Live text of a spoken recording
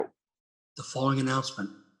The following announcement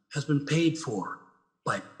has been paid for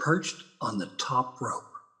by Perched on the Top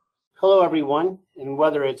Rope. Hello, everyone, and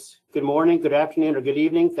whether it's good morning, good afternoon, or good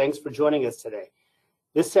evening, thanks for joining us today.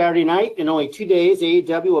 This Saturday night, in only 2 days,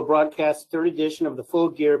 AEW will broadcast the third edition of the Full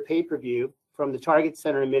Gear pay-per-view from the Target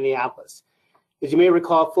Center in Minneapolis. As you may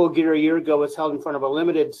recall, Full Gear a year ago was held in front of a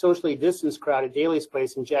limited, socially distanced crowd at Daly's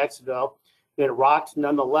Place in Jacksonville, and it rocked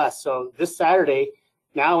nonetheless. So this Saturday,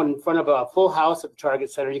 now in front of a full house at the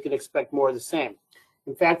Target Center, you can expect more of the same.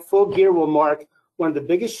 In fact, Full Gear will mark one of the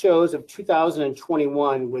biggest shows of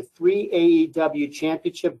 2021 with 3 AEW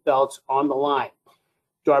championship belts on the line.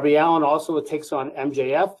 Darby Allin also takes on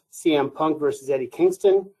MJF, CM Punk versus Eddie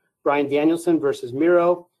Kingston, Bryan Danielson versus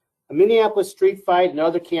Miro, a Minneapolis street fight, and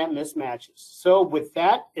other can't-miss matches. So with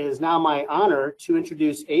that, it is now my honor to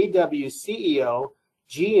introduce AEW CEO,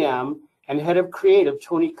 GM, and Head of Creative,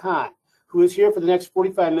 Tony Khan, who is here for the next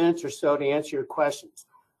 45 minutes or so to answer your questions.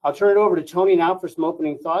 I'll turn it over to Tony now for some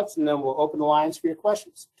opening thoughts, and then we'll open the lines for your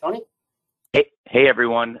questions. Tony? Hey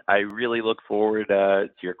everyone. I really look forward to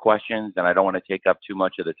your questions, and I don't want to take up too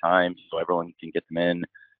much of the time so everyone can get them in.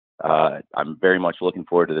 I'm very much looking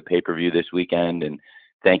forward to the pay-per-view this weekend, and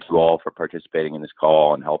thank you all for participating in this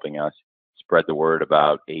call and helping us spread the word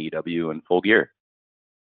about AEW and Full Gear.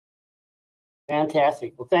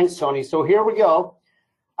 Fantastic. Well, thanks, Tony. So here we go.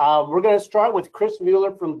 We're going to start with Chris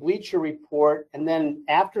Mueller from Bleacher Report, and then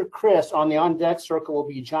after Chris, on the on-deck circle will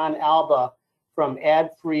be John Alba from Ad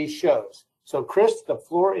Free Shows. So, Chris, the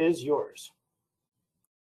floor is yours.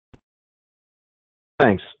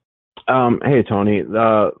 Thanks. Hey, Tony.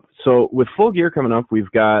 So with Full Gear coming up, we've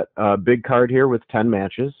got a big card here with 10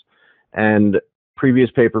 matches, and previous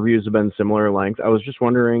pay-per-views have been similar length. I was just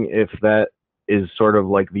wondering if that is sort of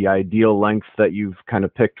like the ideal length that you've kind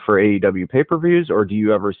of picked for AEW pay-per-views, or do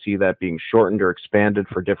you ever see that being shortened or expanded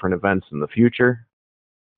for different events in the future?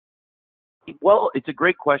 Well, it's a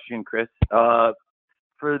great question, Chris. For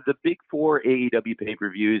the big four AEW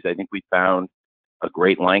pay-per-views, I think we found a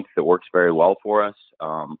great length that works very well for us.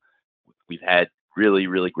 We've had really,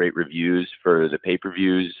 really great reviews for the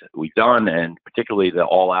pay-per-views we've done, and particularly the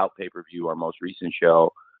All Out pay-per-view, our most recent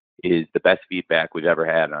show, is the best feedback we've ever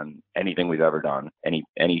had on anything we've ever done,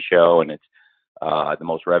 any show, and it's the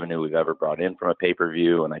most revenue we've ever brought in from a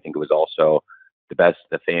pay-per-view, and I think it was also the best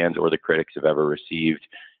the fans or the critics have ever received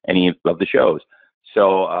any of the shows.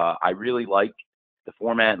 So I really like the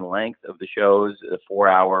format and length of the shows, the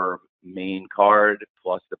 4-hour main card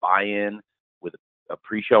plus the buy-in with a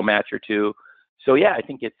pre-show match or two. So yeah, I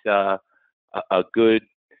think it's a good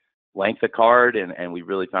length of card, and we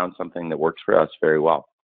really found something that works for us very well.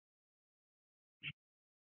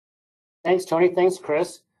 Thanks, Tony. Thanks,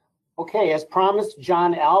 Chris. Okay, as promised,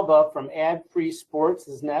 John Alba from Ad Free Sports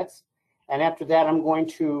is next. And after that, I'm going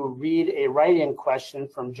to read a write-in question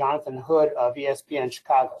from Jonathan Hood of ESPN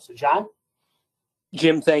Chicago. So, John?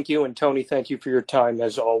 Jim, thank you. And Tony, thank you for your time,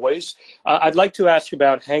 as always. I'd like to ask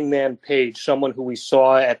about Hangman Page, someone who we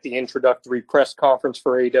saw at the introductory press conference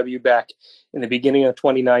for AEW back in the beginning of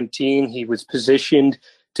 2019. He was positioned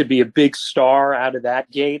to be a big star out of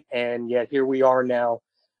that gate, and yet here we are now,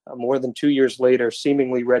 more than 2 years later,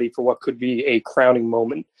 seemingly ready for what could be a crowning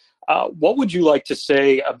moment. What would you like to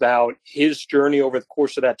say about his journey over the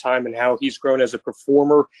course of that time and how he's grown as a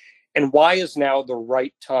performer, and why is now the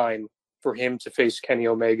right time for him to face Kenny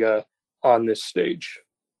Omega on this stage?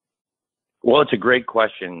 Well, it's a great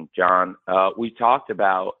question, John. We talked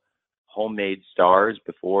about homemade stars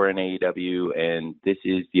before in AEW, and this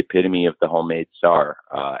is the epitome of the homemade star.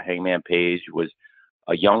 Hangman Page was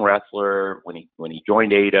a young wrestler when he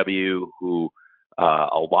joined AEW who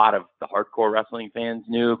a lot of the hardcore wrestling fans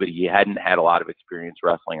knew, but he hadn't had a lot of experience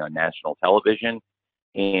wrestling on national television,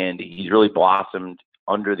 and he's really blossomed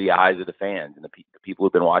under the eyes of the fans and the people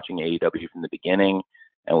who've been watching AEW from the beginning.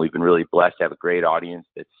 And we've been really blessed to have a great audience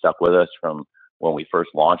that stuck with us from when we first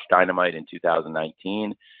launched Dynamite in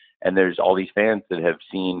 2019. And there's all these fans that have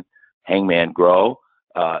seen Hangman grow.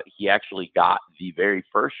 He actually got the very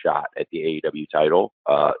first shot at the AEW title.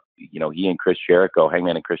 He and Chris Jericho,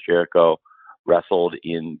 Hangman and Chris Jericho, wrestled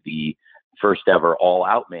in the first ever All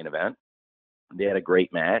Out main event. They had a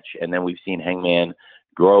great match. And then we've seen Hangman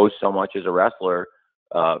grow so much as a wrestler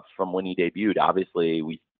from when he debuted. Obviously,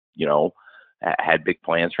 we, had big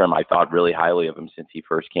plans for him. I thought really highly of him since he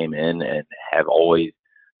first came in and have always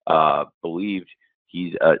believed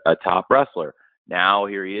he's a top wrestler. Now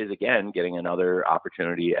here he is again, getting another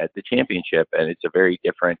opportunity at the championship, and it's a very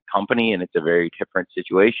different company and it's a very different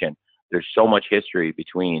situation. There's so much history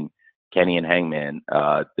between Kenny and Hangman.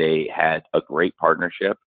 They had a great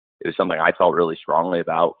partnership. It was something I felt really strongly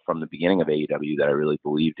about from the beginning of AEW, that I really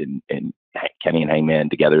believed in Kenny and Hangman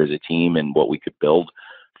together as a team and what we could build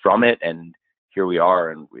from it. And here we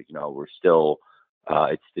are, and we're still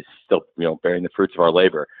it's still bearing the fruits of our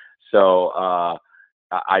labor. So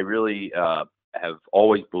I really have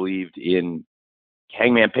always believed in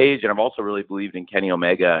Hangman Page, and I've also really believed in Kenny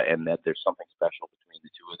Omega, and that there's something special between the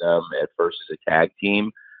two of them at first as a tag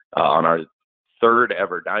team. On our third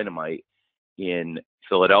ever Dynamite in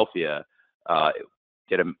Philadelphia,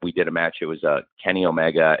 we did a match. It was Kenny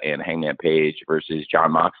Omega and Hangman Page versus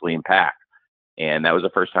Jon Moxley and Pac, and that was the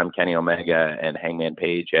first time Kenny Omega and Hangman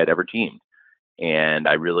Page had ever teamed. And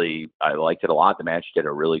I liked it a lot. The match did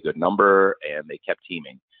a really good number, and they kept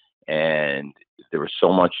teaming. And there was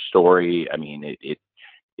so much story. I mean,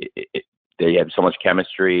 they had so much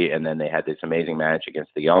chemistry, and then they had this amazing match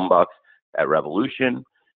against the Young Bucks at Revolution,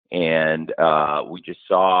 and we just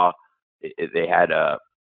saw they had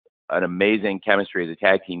an amazing chemistry as a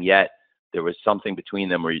tag team. Yet there was something between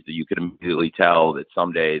them where you could immediately tell that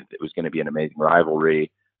someday it was going to be an amazing rivalry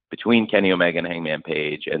between Kenny Omega and Hangman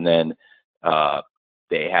Page. And then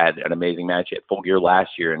they had an amazing match at Full Gear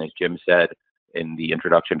last year, and as Jim said in the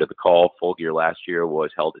introduction to the call, Full Gear last year was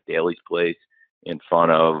held at Daly's Place in front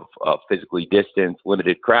of a physically distanced,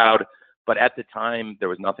 limited crowd. But at the time, there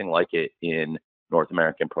was nothing like it in North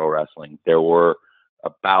American pro wrestling. There were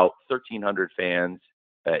about 1,300 fans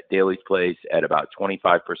at Daly's Place at about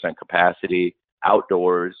 25% capacity,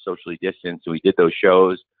 outdoors, socially distanced. So we did those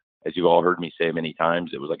shows, as you've all heard me say many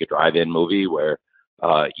times. It was like a drive-in movie where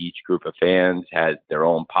each group of fans had their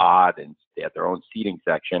own pod, and they had their own seating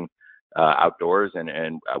section outdoors,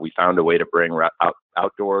 and we found a way to bring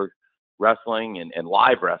outdoor wrestling and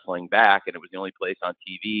live wrestling back, and it was the only place on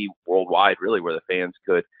TV worldwide really where the fans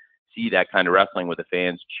could see that kind of wrestling, with the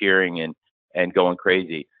fans cheering and going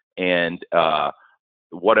crazy. And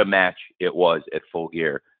what a match it was at Full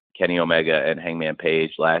Gear. Kenny Omega and Hangman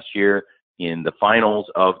Page last year in the finals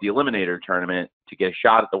of the Eliminator tournament to get a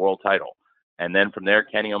shot at the world title. And then from there,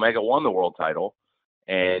 Kenny Omega won the world title,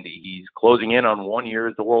 and he's closing in on 1 year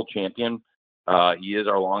as the world champion. He is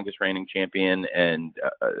our longest reigning champion, and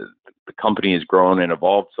the company has grown and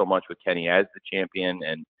evolved so much with Kenny as the champion,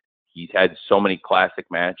 and he's had so many classic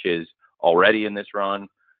matches already in this run,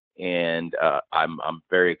 and I'm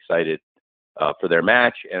very excited for their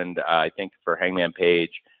match. And I think for Hangman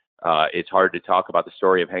Page, it's hard to talk about the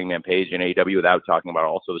story of Hangman Page in AEW without talking about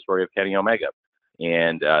also the story of Kenny Omega.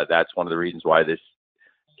 And that's one of the reasons why this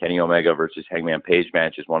Kenny Omega versus Hangman Page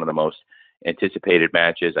match is one of the most anticipated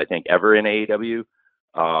matches, I think, ever in AEW.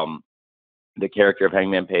 The character of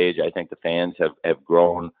Hangman Page, I think the fans have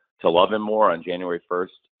grown to love him more. On January 1st,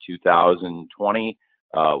 2020,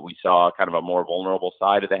 we saw kind of a more vulnerable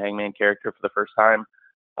side of the Hangman character for the first time.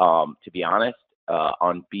 To be honest,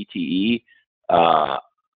 on BTE,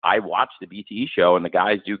 I watched the BTE show, and the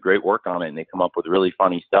guys do great work on it, and they come up with really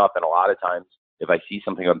funny stuff. And a lot of times, if I see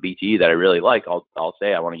something on BTE that I really like, I'll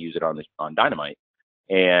say I want to use it on Dynamite.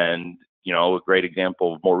 And a great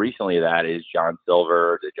example more recently of that is the John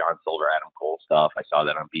Silver, Adam Cole stuff. I saw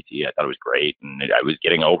that on BTE. I thought it was great, and I was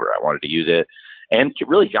getting over it. I wanted to use it. And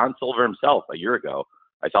really, John Silver himself, a year ago,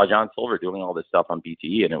 I saw John Silver doing all this stuff on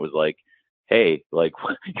BTE, and it was like, hey, like,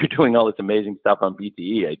 you're doing all this amazing stuff on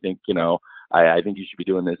BTE. I think, I think you should be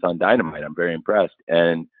doing this on Dynamite. I'm very impressed.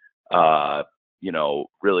 And,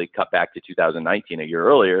 really cut back to 2019, a year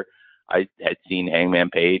earlier, I had seen Hangman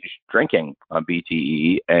Page drinking on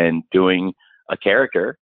BTE and doing a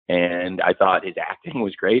character, and I thought his acting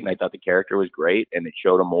was great, and I thought the character was great, and it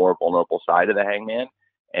showed a more vulnerable side of the Hangman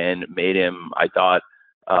and made him, I thought,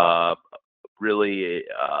 really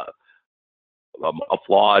a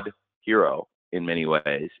flawed hero in many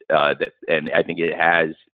ways. And I think it has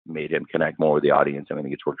made him connect more with the audience, and I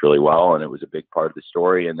think it's worked really well, and it was a big part of the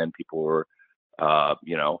story. And then people were,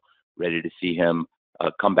 ready to see him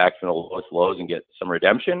come back from the lowest lows and get some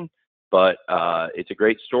redemption. But it's a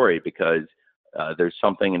great story because there's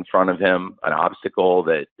something in front of him, an obstacle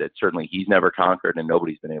that certainly he's never conquered and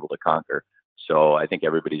nobody's been able to conquer. So I think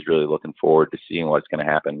everybody's really looking forward to seeing what's going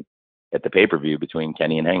to happen at the pay-per-view between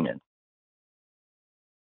Kenny and Hangman.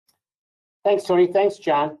 Thanks, Tony. Thanks,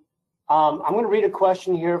 John. I'm going to read a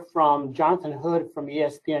question here from Jonathan Hood from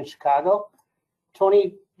ESPN Chicago.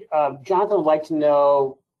 Tony, Jonathan would like to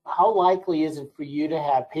know, how likely is it for you to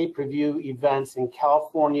have pay-per-view events in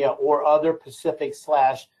California or other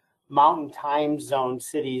Pacific/Mountain time zone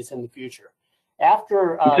cities in the future?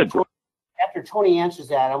 After Tony answers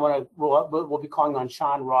that, we'll be calling on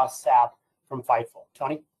Sean Ross Sapp from Fightful.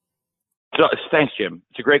 Tony? So, thanks, Jim.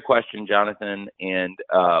 It's a great question, Jonathan. And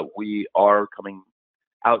we are coming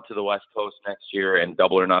out to the West Coast next year, and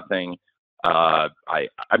Double or Nothing.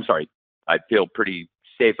 I'm sorry. I feel pretty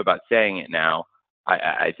safe about saying it now.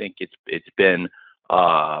 I think it's been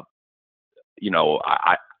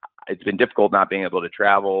it's been difficult not being able to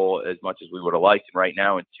travel as much as we would have liked. And right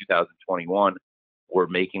now in 2021, we're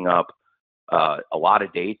making up a lot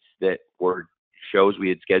of dates that were shows we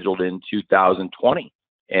had scheduled in 2020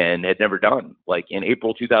 and had never done. Like in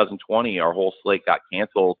April 2020, our whole slate got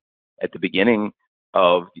canceled at the beginning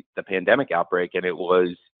of the pandemic outbreak, and it was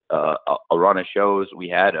a run of shows we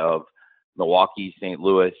had of Milwaukee, St.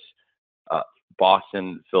 Louis,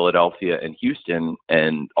 Boston, Philadelphia, and Houston,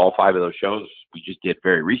 and all 5 of those shows we just did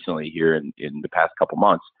very recently here in the past couple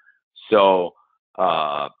months. So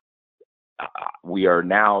we are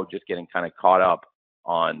now just getting kind of caught up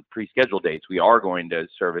on pre-scheduled dates. We are going to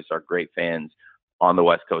service our great fans on the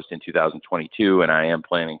West Coast in 2022, and I am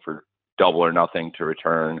planning for Double or Nothing to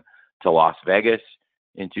return to Las Vegas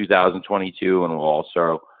in 2022, and we'll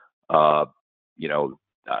also, I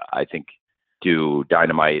think, do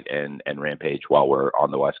Dynamite and Rampage while we're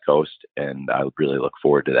on the West Coast, and I would really look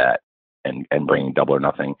forward to that and bringing Double or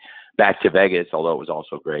Nothing back to Vegas, although it was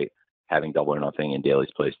also great having Double or Nothing in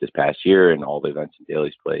Daly's Place this past year and all the events in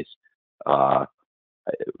Daly's Place.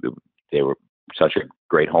 They were such a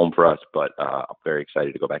great home for us, but I'm very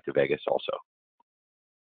excited to go back to Vegas also.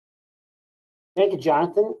 Thank you,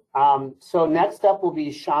 Jonathan. So next up will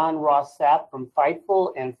be Sean Ross Sapp from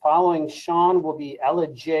Fightful, and following Sean will be Ella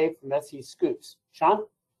J from SE Scoops. Sean?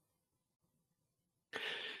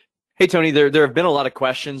 Hey, Tony, there have been a lot of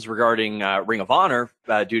questions regarding Ring of Honor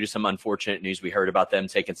due to some unfortunate news we heard about them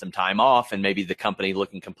taking some time off and maybe the company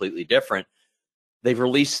looking completely different. They've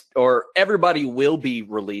released, or everybody will be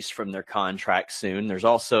released from their contract soon. There's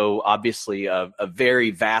also obviously a very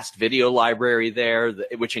vast video library there,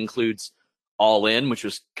 which includes All In, which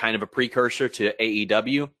was kind of a precursor to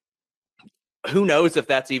AEW. Who knows if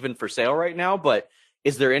that's even for sale right now, but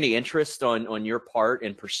is there any interest on your part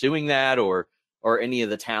in pursuing that or any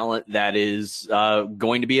of the talent that is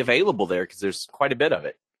going to be available there? Because there's quite a bit of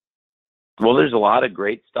it. Well, there's a lot of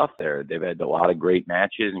great stuff there. They've had a lot of great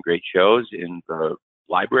matches and great shows in the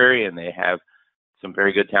library, and they have some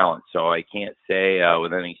very good talent. So I can't say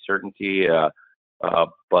with any certainty,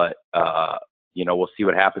 but we'll see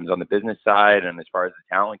what happens on the business side. And as far as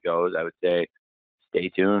the talent goes, I would say stay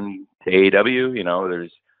tuned to AEW.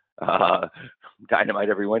 There's Dynamite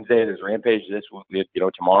every Wednesday. There's Rampage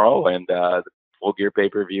tomorrow, and the Full Gear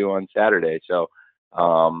pay-per-view on Saturday. So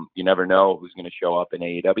you never know who's going to show up in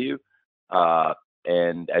AEW.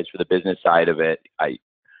 And as for the business side of it,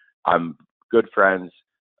 I'm good friends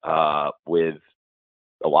with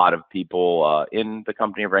a lot of people in the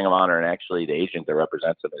company of Ring of Honor, and actually the agent that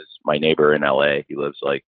represents him is my neighbor in LA. He lives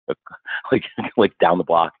like down the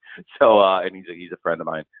block. So and he's a friend of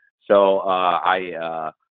mine. So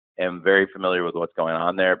I am very familiar with what's going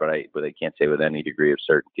on there, but I can't say with any degree of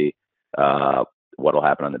certainty what will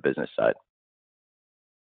happen on the business side.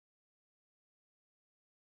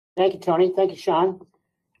 Thank you, Tony. Thank you, Sean.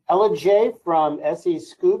 Ella J from SE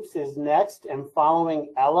Scoops is next, and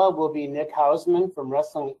following Ella will be Nick Hausman from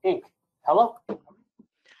Wrestling Inc. Ella?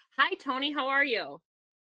 Hi, Tony. How are you?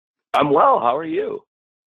 I'm well. How are you?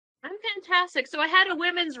 I'm fantastic. So I had a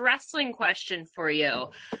women's wrestling question for you.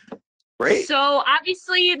 Great. So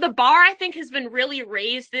obviously the bar, I think, has been really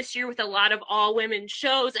raised this year with a lot of all-women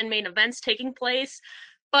shows and main events taking place.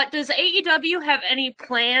 But does AEW have any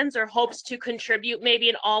plans or hopes to contribute maybe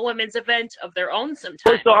an all-women's event of their own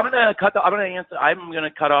sometime? So I'm gonna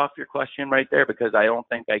cut off your question right there because I don't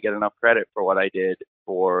think I get enough credit for what I did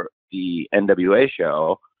for the NWA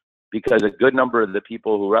show, because a good number of the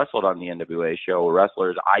people who wrestled on the NWA show were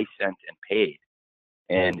wrestlers I sent and paid.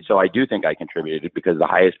 And so I do think I contributed, because the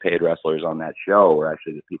highest paid wrestlers on that show were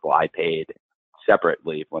actually the people I paid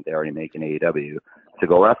separately from what they already make in AEW to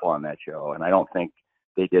go wrestle on that show. And I don't think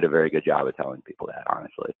they did a very good job of telling people that,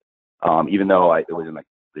 honestly. Even though it wasn't like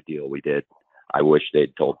the deal we did, I wish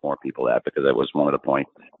they'd told more people that, because it was one of the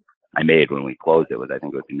points I made when we closed it. Was I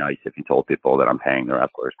think it would be nice if you told people that I'm paying the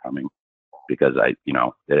wrestlers coming, because that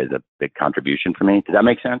is a big contribution for me. Does that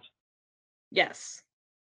make sense? Yes.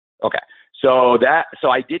 Okay. So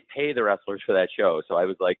I did pay the wrestlers for that show. So I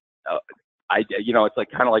was like, it's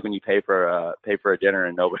like kind of like when you pay for a dinner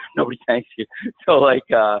and nobody thanks you. So like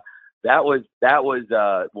that was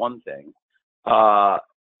one thing.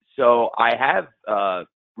 So I have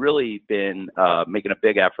really been making a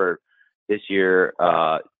big effort this year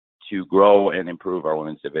to grow and improve our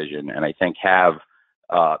women's division, and I think have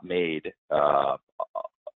made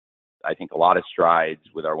I think a lot of strides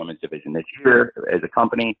with our women's division this year as a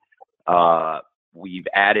company. We've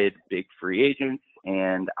added big free agents,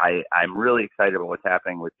 and I'm really excited about what's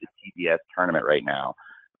happening with the TBS tournament right now.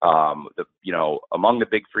 Among the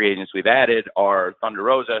big free agents we've added are Thunder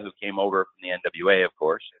Rosa, who came over from the NWA, of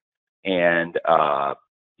course, and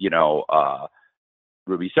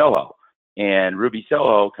Ruby Soho. And Ruby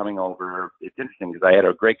Soho coming over, it's interesting because I had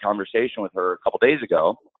a great conversation with her a couple days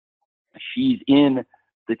ago. She's in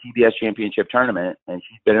the TBS Championship tournament, and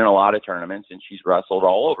she's been in a lot of tournaments, and she's wrestled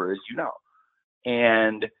all over, as you know.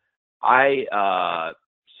 And I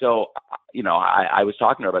was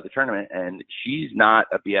talking to her about the tournament, and she's not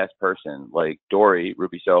a BS person. Like Dory,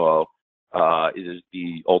 Ruby Soho, is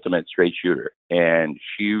the ultimate straight shooter, and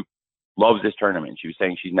she loves this tournament. She was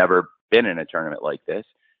saying she's never been in a tournament like this.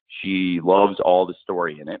 She loves all the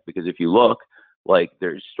story in it, because if you look, like,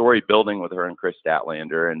 there's story building with her and Chris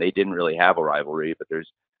Statlander, and they didn't really have a rivalry, but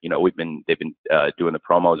they've been doing the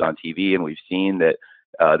promos on TV, and we've seen that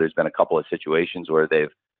there's been a couple of situations where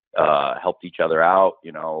they've helped each other out.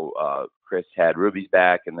 Chris had Ruby's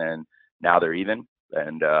back, and then now they're even,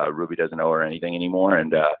 and Ruby doesn't owe her anything anymore.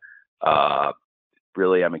 And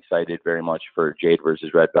really, I'm excited very much for Jade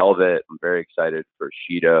versus Red Velvet. I'm very excited for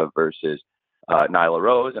Shida versus Nyla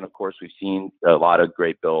Rose. And of course, we've seen a lot of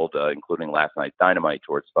great build, including last night's Dynamite,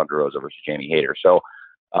 towards Thunder Rosa versus Jamie Hayter. So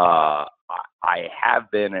I have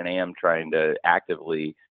been and am trying to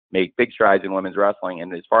actively make big strides in women's wrestling.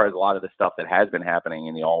 And as far as a lot of the stuff that has been happening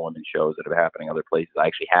in the all-women shows that are happening other places, I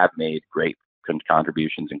actually have made great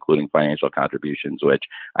contributions, including financial contributions, which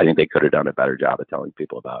I think they could have done a better job of telling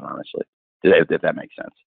people about, honestly, if that makes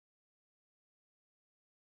sense.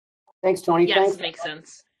 Thanks, Tony. Yes, Thanks. makes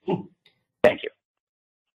sense. Thank you.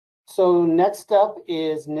 So next up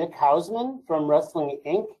is Nick Hausman from Wrestling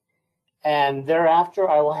Inc. And thereafter,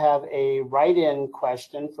 I will have a write-in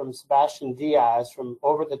question from Sebastian Diaz from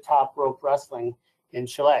Over the Top Rope Wrestling in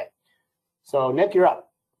Chile. So, Nick, you're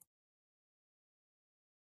up.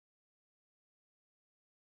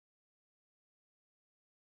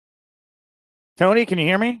 Tony, can you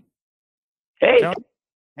hear me? Hey, Tony?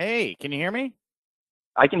 Hey, can you hear me?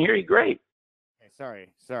 I can hear you great. Okay,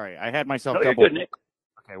 sorry. I had myself No, you're double. good, Nick.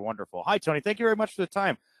 Okay, wonderful. Hi, Tony. Thank you very much for the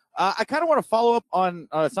time. I kind of want to follow up on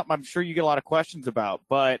something I'm sure you get a lot of questions about.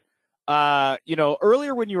 But,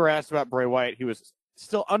 earlier when you were asked about Bray Wyatt, he was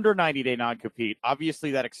still under 90-day non-compete.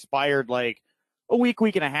 Obviously, that expired like a week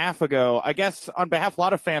and a half ago. I guess on behalf of a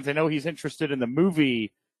lot of fans, I know he's interested in the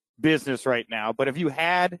movie business right now. But have you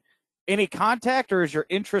had any contact, or has your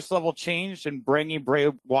interest level changed in bringing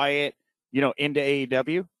Bray Wyatt, into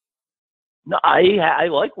AEW? No, I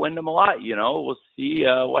like Wyndham a lot. We'll see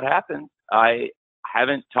what happens. I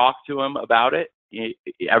haven't talked to him about it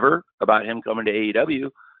ever, about him coming to AEW.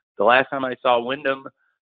 The last time I saw Wyndham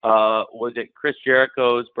was at Chris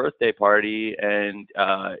Jericho's birthday party, and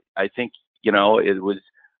I think it was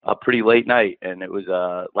a pretty late night, and it was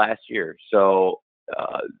last year. So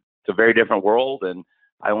it's a very different world, and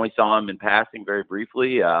I only saw him in passing very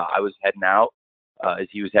briefly. I was heading out as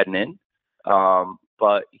he was heading in.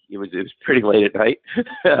 But it was pretty late at night.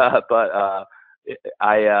 But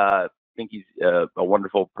I think he's a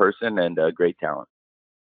wonderful person and a great talent.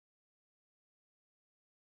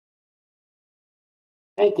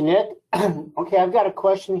 Thank you, Nick. Okay, I've got a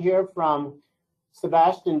question here from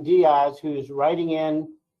Sebastian Diaz, who's writing in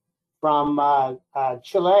from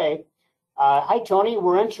Chile. Hi, Tony.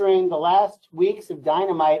 We're entering the last weeks of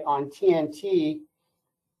Dynamite on TNT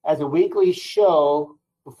as a weekly show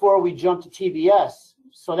before we jump to TBS.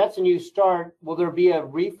 So that's a new start. Will there be a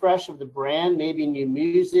refresh of the brand, maybe new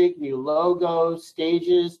music, new logos,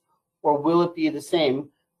 stages, or will it be the same?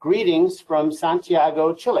 Greetings from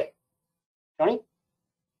Santiago, Chile. Tony?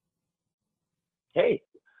 Hey.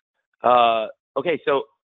 Okay, so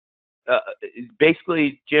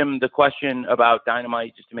basically, Jim, the question about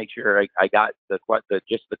Dynamite, just to make sure I got the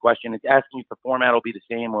question, it's asking if the format will be the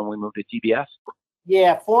same when we move to TBS.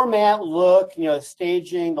 Yeah, format, look,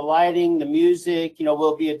 staging, the lighting, the music,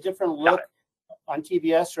 will be a different look on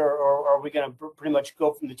TBS, or are we going to pretty much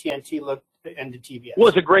go from the TNT look into TBS? Well,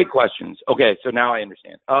 it's a great question. Okay, so now I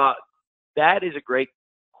understand. That is a great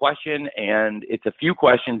question, and it's a few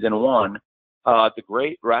questions in one. The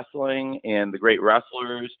great wrestling and the great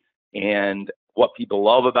wrestlers and what people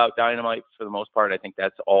love about Dynamite, for the most part, I think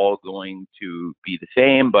that's all going to be the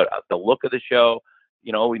same. But the look of the show,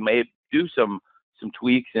 we may do some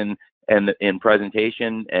tweaks and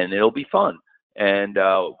presentation, and it'll be fun, and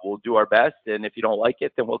we'll do our best. And if you don't like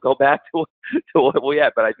it, then we'll go back to what we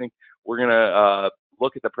had. But I think we're gonna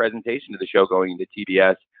look at the presentation of the show going into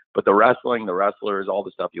TBS. But the wrestling, the wrestlers, all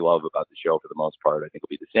the stuff you love about the show, for the most part, I think will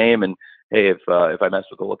be the same. And hey, if I mess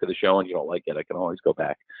with the look of the show and you don't like it, I can always go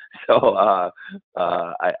back. So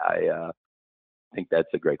I think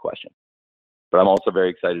that's a great question. But I'm also very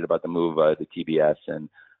excited about the move to TBS, and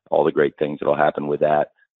all the great things that'll happen with that,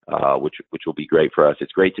 which will be great for us.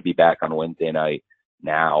 It's great to be back on Wednesday night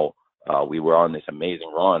now. We were on this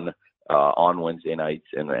amazing run on Wednesday nights,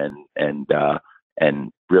 and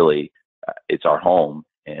really it's our home.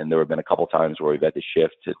 And there have been a couple times where we've had to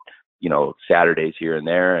shift to, Saturdays here and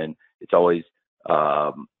there, and it's always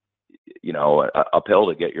uphill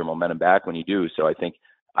to get your momentum back when you do. So I think,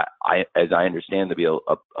 as I understand, to be a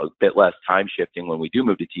bit less time shifting when we do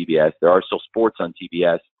move to TBS. There are still sports on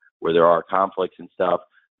TBS where there are conflicts and stuff,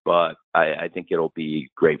 but I think it'll be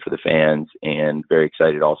great for the fans, and very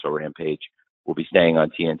excited also. Rampage will be staying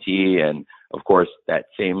on TNT, and of course that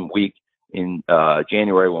same week in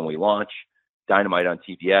January when we launch Dynamite on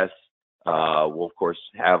TBS, we'll of course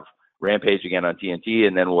have Rampage again on TNT,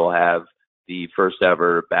 and then we'll have the first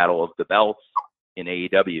ever Battle of the Belts in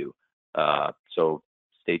AEW. So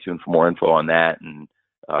stay tuned for more info on that. And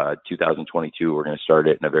 2022, we're going to start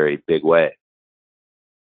it in a very big way.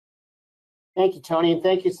 Thank you, Tony, and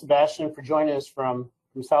thank you, Sebastian, for joining us from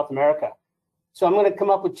South America. So I'm going to come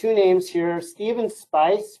up with two names here. Steven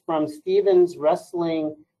Spice from Steven's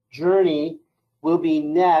Wrestling Journey will be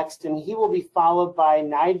next, and he will be followed by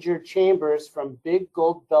Niger Chambers from Big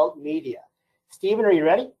Gold Belt Media. Steven, are you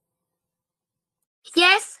ready?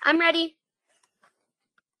 Yes, I'm ready.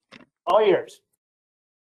 All yours.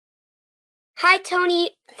 Hi,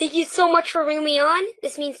 Tony. Thank you so much for bringing me on.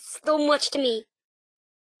 This means so much to me.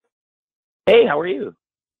 Hey, how are you?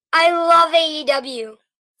 I love AEW.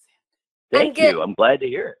 Thank you. I'm glad to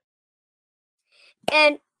hear it.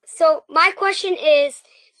 And so my question is,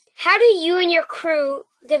 how do you and your crew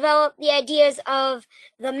develop the ideas of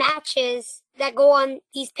the matches that go on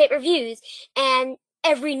these pay-per-views and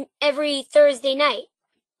every Thursday night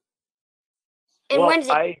and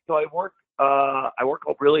Wednesday? I work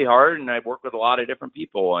really hard, and I work with a lot of different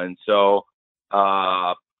people, and so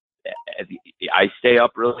I stay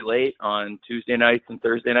up really late on Tuesday nights and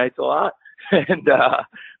Thursday nights a lot, and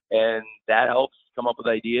that helps come up with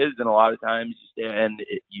ideas. And a lot of times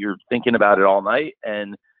you're thinking about it all night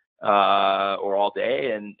and or all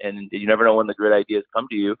day, and you never know when the great ideas come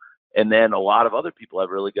to you. And then a lot of other people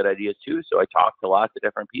have really good ideas too. So I talk to lots of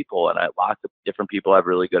different people, and lots of different people have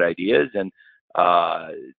really good ideas, and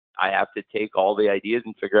I have to take all the ideas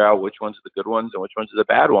and figure out which ones are the good ones and which ones are the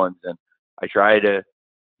bad ones. And I try to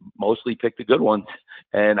mostly pick the good ones.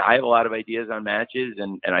 And I have a lot of ideas on matches,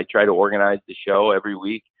 and I try to organize the show every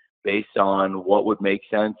week based on what would make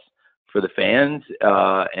sense for the fans,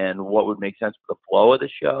 and what would make sense for the flow of the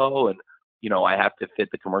show. And, I have to fit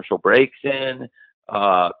the commercial breaks in.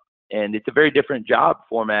 And it's a very different job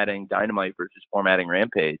formatting Dynamite versus formatting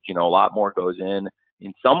Rampage. A lot more goes in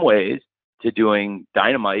some ways to doing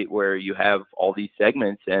Dynamite, where you have all these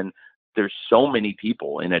segments, and there's so many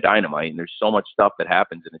people in a Dynamite, and there's so much stuff that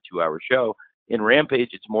happens in a 2-hour show. In Rampage,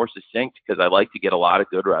 it's more succinct because I like to get a lot of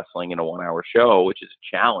good wrestling in a 1-hour show, which is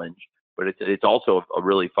a challenge, but it's also a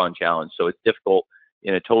really fun challenge. So it's difficult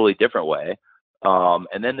in a totally different way.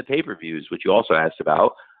 And then the pay-per-views, which you also asked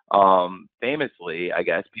about. Famously, I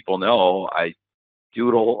guess people know, I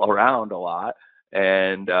doodle around a lot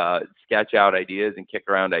and sketch out ideas and kick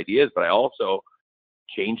around ideas, but I also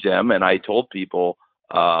change them. And I told people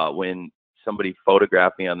when somebody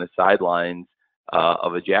photographed me on the sidelines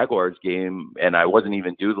of a Jaguars game, and I wasn't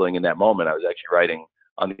even doodling in that moment, I was actually writing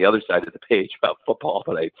on the other side of the page about football,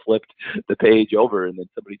 but I flipped the page over, and then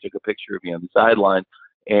somebody took a picture of me on the sideline.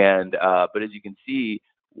 And but as you can see,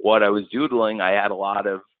 what I was doodling, I had a lot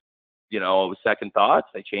of second thoughts.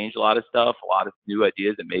 I changed a lot of stuff, a lot of new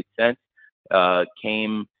ideas that made sense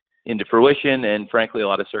came into fruition, and frankly, a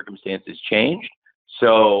lot of circumstances changed.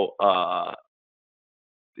 So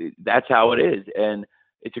that's how it is, and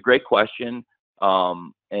it's a great question.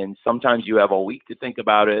 And sometimes you have a week to think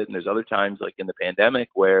about it, and there's other times, like in the pandemic,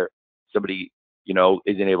 where somebody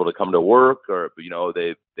isn't able to come to work, or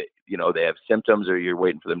they have symptoms, or you're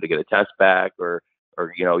waiting for them to get a test back, or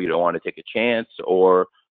you don't want to take a chance, or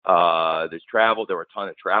there's travel. There were a ton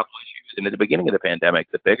of travel issues, and at the beginning of the pandemic,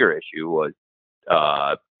 the bigger issue was,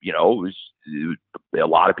 a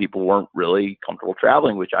lot of people weren't really comfortable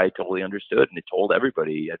traveling, which I totally understood, and it told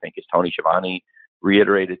everybody. I think as Tony Schiavone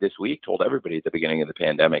reiterated this week, told everybody at the beginning of the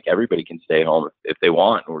pandemic, everybody can stay home if they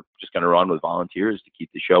want. We're just going to run with volunteers to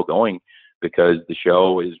keep the show going, because the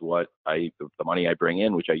show is the money I bring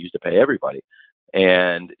in, which I use to pay everybody.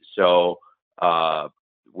 And so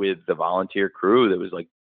with the volunteer crew, there was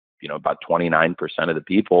about 29% of the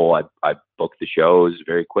people, I booked the shows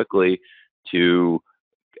very quickly to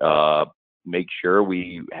make sure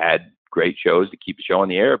we had great shows to keep the show on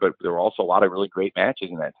the air. But there were also a lot of really great matches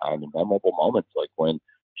in that time, and memorable moments, like when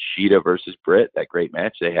Sheeta versus Britt, that great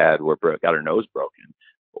match they had where Britt got her nose broken.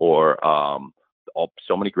 or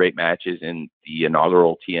so many great matches in the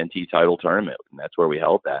inaugural TNT title tournament, and that's where we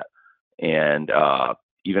held that. And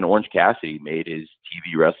even Orange Cassidy made his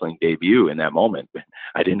TV wrestling debut in that moment.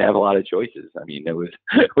 I didn't have a lot of choices. I mean, it was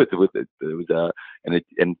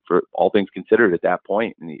and for all things considered at that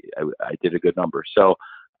point, I did a good number. So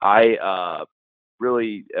I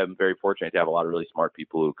really am very fortunate to have a lot of really smart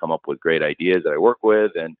people who come up with great ideas that I work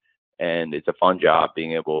with, and it's a fun job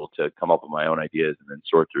being able to come up with my own ideas and then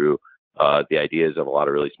sort through the ideas of a lot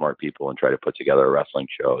of really smart people and try to put together a wrestling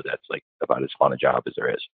show that's like about as fun a job as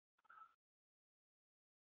there is.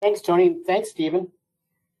 Thanks, Tony. Thanks, Stephen.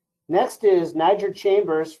 Next is Niger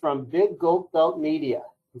Chambers from Big Gold Belt Media.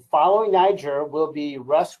 Following Niger will be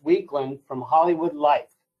Russ Weekland from Hollywood Life.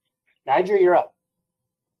 Niger, you're up.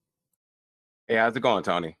 Hey, how's it going,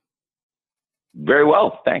 Tony? Very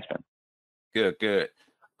well, thanks, man. Good.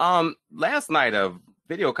 Last night a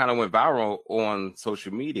video kind of went viral on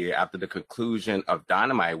social media after the conclusion of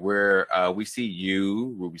Dynamite, where we see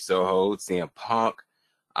you, Ruby Soho, CM Punk,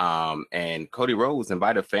 and Cody Rhodes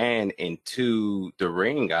invite a fan into the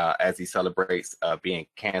ring as he celebrates being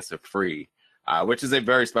cancer-free, which is a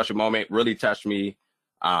very special moment. Really touched me.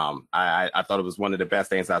 I thought it was one of the best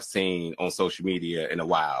things I've seen on social media in a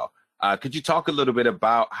while. Could you talk a little bit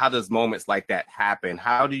about how does moments like that happen?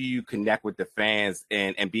 How do you connect with the fans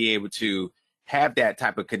and be able to have that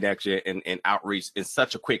type of connection and outreach in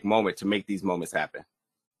such a quick moment to make these moments happen?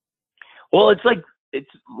 Well,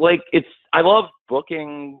 I love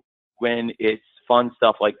booking when it's fun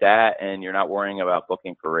stuff like that and you're not worrying about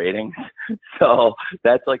booking for ratings. So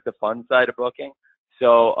that's like the fun side of booking.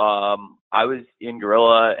 So I was in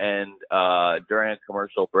Gorilla, and during a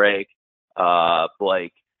commercial break,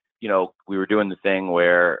 we were doing the thing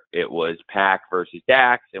where it was Pac versus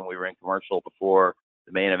Dax, and we were in commercial before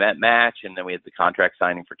the main event match, and then we had the contract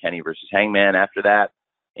signing for Kenny versus Hangman after that.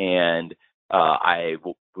 And I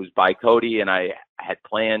was by Cody, and I had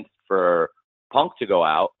planned for Punk to go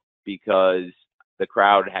out because the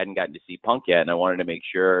crowd hadn't gotten to see Punk yet, and I wanted to make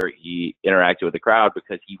sure he interacted with the crowd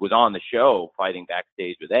because he was on the show fighting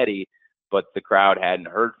backstage with Eddie, but the crowd hadn't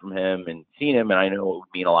heard from him and seen him, and I know it would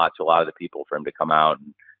mean a lot to a lot of the people for him to come out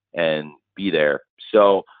and be there.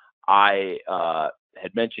 So I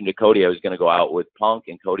had mentioned to Cody I was going to go out with Punk,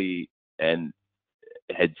 and Cody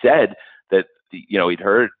had said that he'd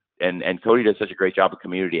heard, and Cody does such a great job of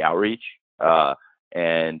community outreach,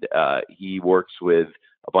 and he works with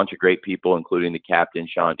a bunch of great people, including the captain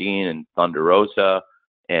Sean Dean and Thunder Rosa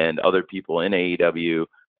and other people in AEW,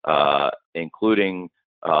 including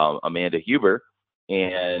Amanda Huber,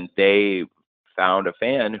 and they found a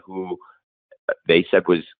fan who they said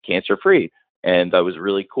was cancer free, and that was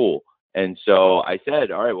really cool. And so I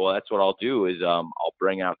said, all right, well, that's what I'll do is I'll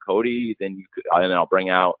bring out Cody, and I'll bring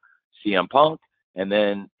out CM Punk, and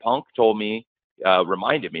then Punk told me,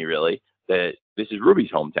 reminded me really, that this is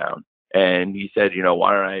Ruby's hometown. And he said,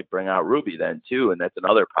 why don't I bring out Ruby then too? And that's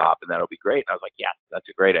another pop, and that'll be great. And I was like, yeah, that's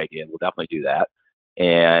a great idea. We'll definitely do that.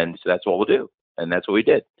 And so that's what we'll do. And that's what we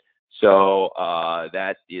did. So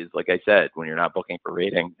that is, like I said, when you're not booking for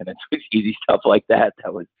ratings and it's easy stuff like that,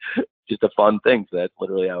 that was just a fun thing. So that's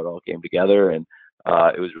literally how it all came together. And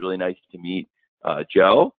it was really nice to meet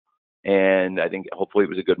Joe. And I think hopefully it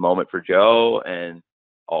was a good moment for Joe, and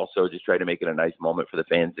also just try to make it a nice moment for the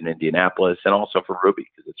fans in Indianapolis, and also for Ruby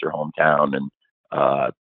because it's her hometown, and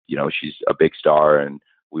she's a big star, and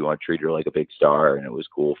we want to treat her like a big star, and it was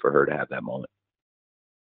cool for her to have that moment.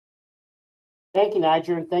 Thank you,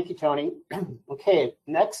 Niger, and thank you, Tony. Okay,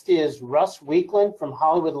 next is Russ Weekland from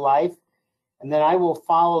Hollywood Life, and then I will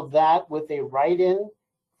follow that with a write-in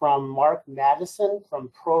from Mark Madison from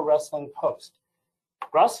Pro Wrestling Post.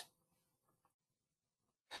 Russ?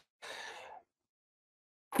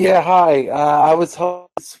 Yeah, hi. I was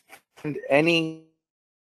hoping any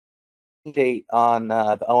date on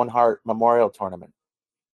the Owen Hart Memorial Tournament.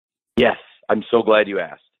 Yes, I'm so glad you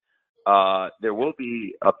asked. There will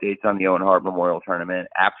be updates on the Owen Hart Memorial Tournament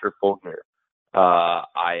after Full Gear. There's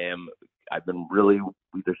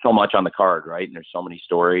so much on the card, right? And there's so many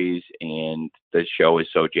stories, and the show is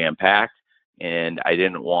so jam-packed, and I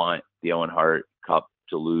didn't want the Owen Hart Cup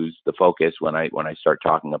to lose the focus when I start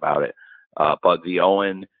talking about it. But the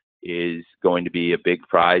Owen is going to be a big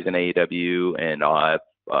prize in AEW, and I'll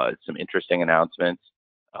have some interesting announcements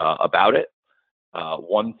about it.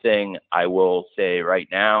 One thing I will say right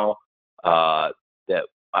now, that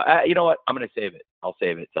you know what, I'm going to save it. I'll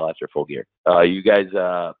save it till after Full Gear. You guys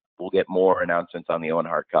will get more announcements on the Owen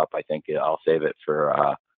Hart Cup. I think I'll save it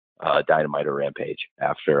for Dynamite or Rampage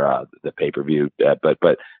after the pay-per-view.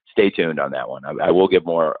 But stay tuned on that one. I will give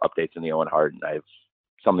more updates on the Owen Hart, and I have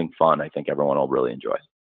something fun I think everyone will really enjoy.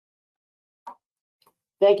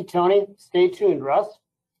 Thank you, Tony. Stay tuned, Russ.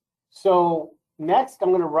 So next,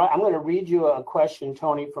 I'm going to read you a question,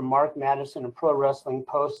 Tony, from Mark Madison of Pro Wrestling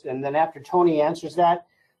Post, and then after Tony answers that,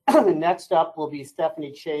 the next up will be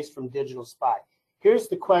Stephanie Chase from Digital Spy. Here's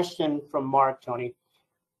the question from Mark, Tony.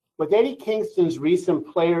 With Eddie Kingston's recent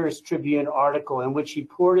Players Tribune article in which he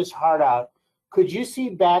poured his heart out, could you see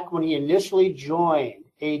back when he initially joined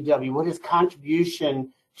AEW what his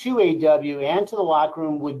contribution to AEW and to the locker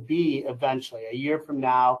room would be eventually, a year from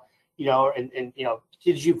now? You know, and you know,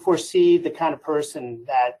 did you foresee the kind of person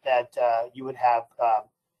that you would have,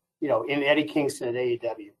 you know, in Eddie Kingston at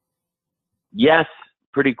AEW? Yes,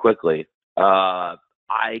 pretty quickly.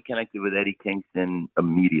 I connected with Eddie Kingston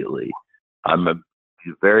immediately.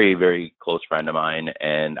 He's a very, very close friend of mine,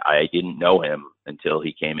 and I didn't know him until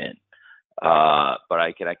he came in. But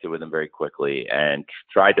I connected with him very quickly and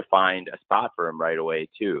tried to find a spot for him right away,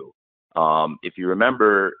 too. If you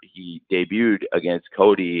remember, he debuted against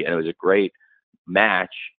Cody, and it was a great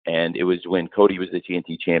match. And it was when Cody was the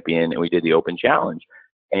TNT champion, and we did the Open Challenge.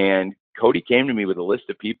 And Cody came to me with a list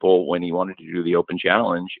of people when he wanted to do the Open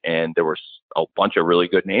Challenge, and there were a bunch of really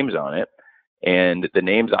good names on it. And the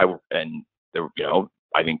names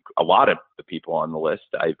I think a lot of the people on the list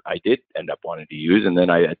I did end up wanting to use, and then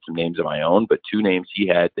I had some names of my own, but two names he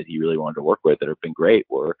had that he really wanted to work with that have been great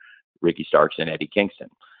were Ricky Starks and Eddie Kingston.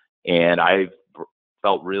 And I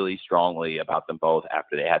felt really strongly about them both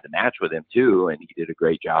after they had the match with him too, and he did a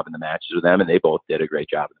great job in the matches with them, and they both did a great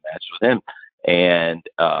job in the matches with him. And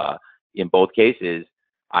in both cases,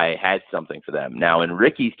 I had something for them. Now, in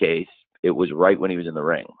Ricky's case, it was right when he was in the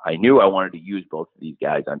ring. I knew I wanted to use both of these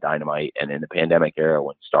guys on Dynamite, and in the pandemic era,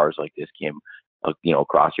 when stars like this came,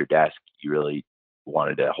 across your desk, you really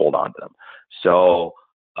wanted to hold on to them. So,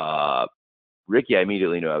 Ricky, I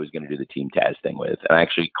immediately knew I was going to do the Team Taz thing with, and I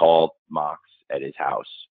actually called Mox at his house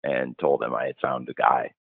and told him I had found a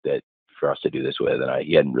guy that for us to do this with, and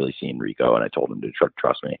he hadn't really seen Rico, and I told him to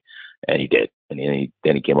trust me, and he did. And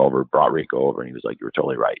then he came over, brought Rico over, and he was like, "You were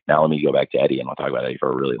totally right." Now let me go back to Eddie, and I'll talk about Eddie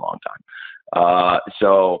for a really long time.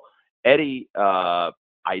 So Eddie, I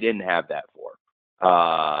didn't have that for.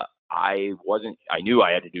 I knew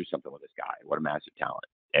I had to do something with this guy. What a massive talent.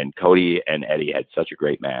 And Cody and Eddie had such a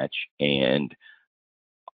great match, and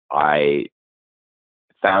I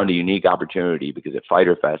found a unique opportunity because at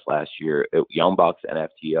Fyter Fest last year, Young Bucks and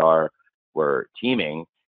FTR were teaming,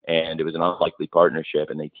 and it was an unlikely partnership,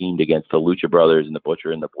 and they teamed against the Lucha Brothers and the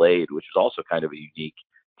Butcher and the Blade, which was also kind of a unique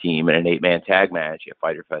team in an 8-man tag match at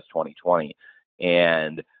Fyter Fest 2020.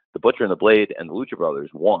 And the Butcher and the Blade and the Lucha Brothers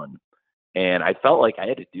won. And I felt like I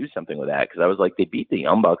had to do something with that because I was like, they beat the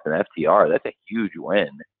Young Bucks and FTR. That's a huge win.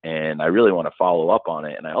 And I really want to follow up on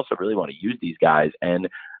it. And I also really want to use these guys. And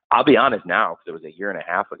I'll be honest now, because it was a year and a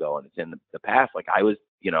half ago and it's in the past, like I was,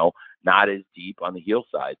 not as deep on the heel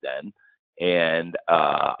side then. And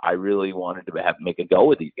I really wanted to make a go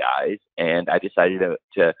with these guys. And I decided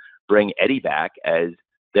to bring Eddie back as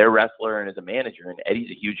their wrestler and as a manager. And Eddie's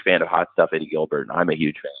a huge fan of Hot Stuff Eddie Gilbert. And I'm a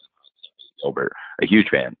huge fan of Hot Stuff Eddie Gilbert, a huge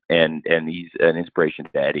fan. And he's an inspiration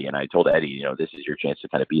to Eddie. And I told Eddie, this is your chance to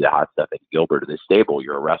kind of be the Hot Stuff Eddie Gilbert of this stable.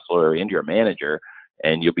 You're a wrestler and you're a manager.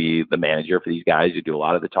 And you'll be the manager for these guys who do a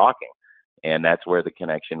lot of the talking. And that's where the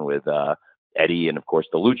connection with Eddie and, of course,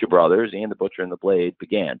 the Lucha Brothers and the Butcher and the Blade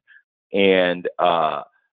began. And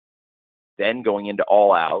then going into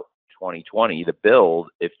All Out 2020, the build,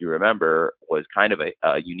 if you remember, was kind of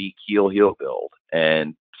a unique heel-heel build.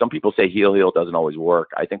 And some people say heel-heel doesn't always work.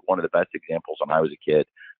 I think one of the best examples when I was a kid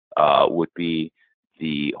would be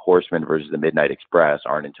the Horsemen versus the Midnight Express,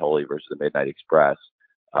 Arn and Tully versus the Midnight Express,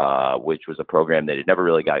 which was a program that had never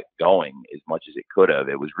really got going as much as it could have.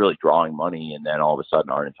 It was really drawing money, and then all of a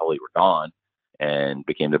sudden Arn and Tully were gone and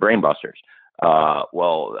became the Brainbusters.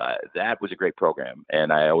 That was a great program,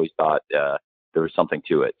 and I always thought there was something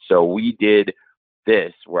to it. So we did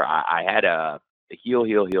this where I had a heel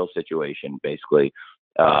situation, basically,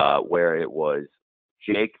 where it was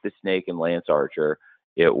Jake the Snake and Lance Archer.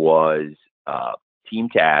 It was Team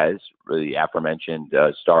Taz, the aforementioned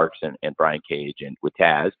Starks and Brian Cage and with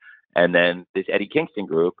Taz, and then this Eddie Kingston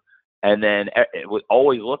group. And then it would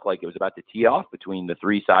always look like it was about to tee off between the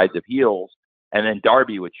three sides of heels. And then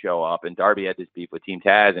Darby would show up, and Darby had this beef with Team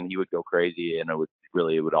Taz, and he would go crazy, and it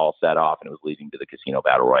would all set off, and it was leading to the Casino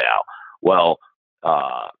Battle Royale. Well,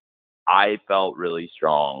 I felt really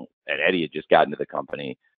strong, and Eddie had just gotten to the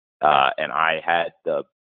company, and I had the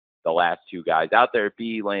last two guys out there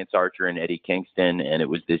be Lance Archer and Eddie Kingston, and it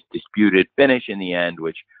was this disputed finish in the end,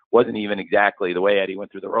 which wasn't even exactly the way Eddie went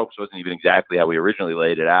through the ropes, wasn't even exactly how we originally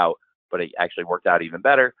laid it out, but it actually worked out even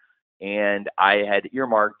better. And I had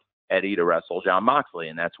earmarked Eddie to wrestle John Moxley,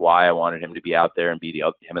 and that's why I wanted him to be out there and be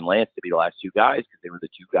him and Lance to be the last two guys, because they were the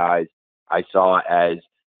two guys I saw as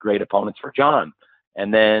great opponents for John.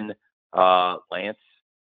 And then Lance,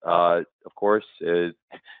 of course, as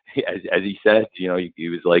he said, you know, he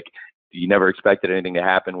was like, he never expected anything to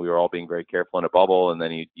happen. We were all being very careful in a bubble, and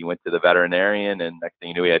then he went to the veterinarian, and next thing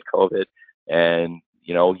you knew, he had COVID. And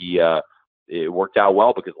you know, it worked out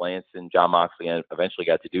well because Lance and John Moxley eventually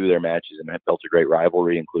got to do their matches, and it built a great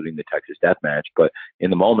rivalry, including the Texas Death Match. But in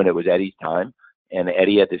the moment, it was Eddie's time, and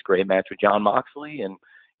Eddie had this great match with John Moxley, and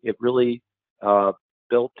it really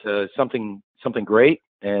built something great.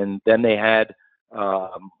 And then they had a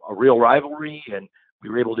real rivalry, and we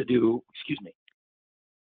were able to do,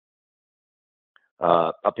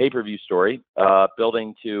 a pay-per-view story,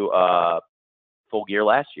 building to Full Gear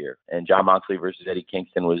last year. And John Moxley versus Eddie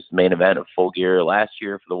Kingston was the main event of Full Gear last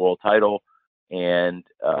year for the world title. And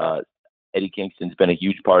Eddie Kingston's been a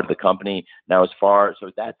huge part of the company. Now,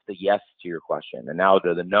 so that's the yes to your question. And now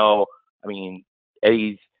to the no, I mean,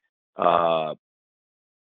 Eddie's, I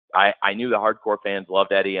knew the hardcore fans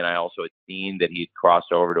loved Eddie, and I also had seen that he'd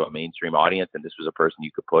crossed over to a mainstream audience, and this was a person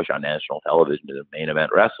you could push on national television to the main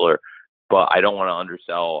event wrestler. But I don't want to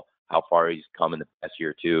undersell how far he's come in the past year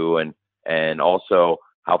or two, and also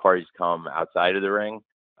how far he's come outside of the ring,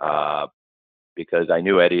 because I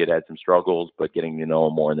knew Eddie had some struggles, but getting to know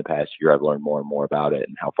him more in the past year, I've learned more and more about it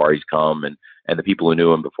and how far he's come. And the people who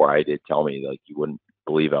knew him before I did tell me, like, you wouldn't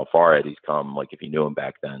believe how far Eddie's come, like, if you knew him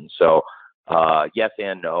back then. So yes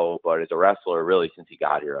and no, but as a wrestler, really, since he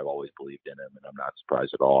got here, I've always believed in him, and I'm not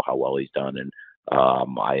surprised at all how well he's done. And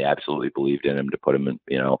I absolutely believed in him to put him in,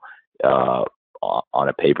 on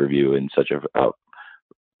a pay-per-view in such a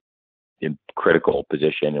critical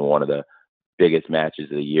position in one of the biggest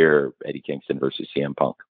matches of the year, Eddie Kingston versus CM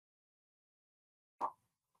Punk.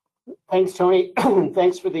 Thanks, Tony.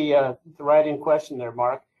 Thanks for the write-in question there,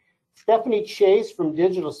 Mark. Stephanie Chase from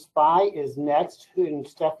Digital Spy is next, and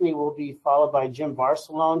Stephanie will be followed by Jim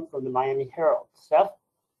Barcelone from the Miami Herald. Steph?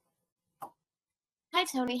 Hi,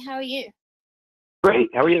 Tony. How are you? Great.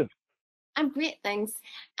 How are you? I'm great, thanks.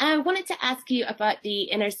 I wanted to ask you about the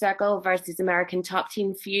Inner Circle versus American Top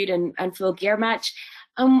Team feud and Full Gear match.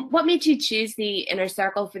 What made you choose the Inner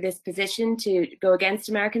Circle for this position to go against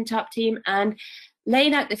American Top Team? And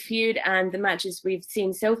laying out the feud and the matches we've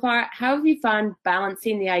seen so far, how have you found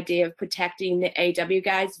balancing the idea of protecting the AEW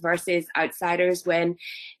guys versus outsiders when,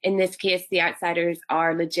 in this case, the outsiders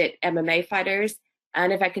are legit MMA fighters?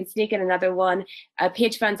 And if I can sneak in another one,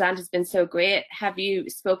 Paige Van Zandt has been so great. Have you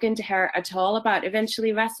spoken to her at all about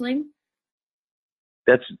eventually wrestling?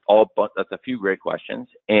 That's a few great questions.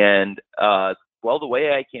 And, well, the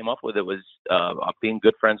way I came up with it was being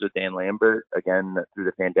good friends with Dan Lambert. Again, through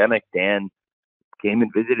the pandemic, Dan came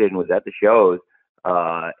and visited and was at the shows,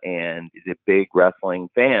 and is a big wrestling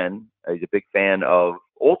fan. He's a big fan of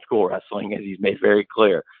old school wrestling, as he's made very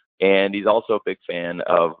clear. And he's also a big fan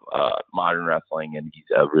of modern wrestling, and he's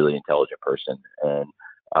a really intelligent person. And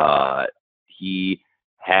he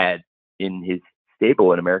had in his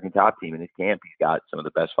stable an American Top Team in his camp. He's got some of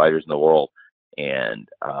the best fighters in the world. And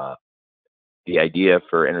the idea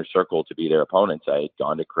for Inner Circle to be their opponents, I had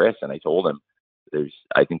gone to Chris and I told him,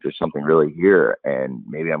 I think there's something really here, and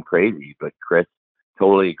maybe I'm crazy, but Chris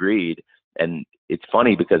totally agreed. And it's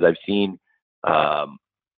funny because I've seen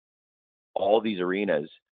all these arenas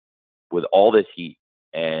with all this heat,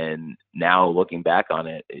 and now looking back on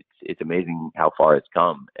it, it's amazing how far it's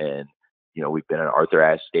come. And we've been at Arthur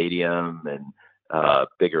Ashe Stadium and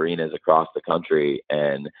big arenas across the country,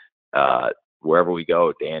 and wherever we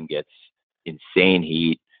go, Dan gets insane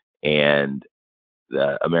heat, and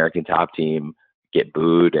the American Top Team get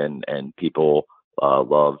booed, and people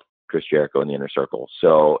love Chris Jericho in the Inner Circle.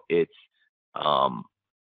 So it's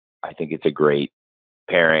I think it's a great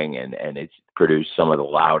pairing, and it's produced some of the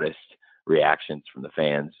loudest reactions from the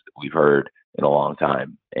fans we've heard in a long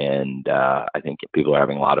time. And I think people are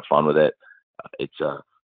having a lot of fun with it. It's a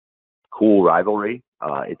cool rivalry.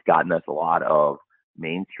 It's gotten us a lot of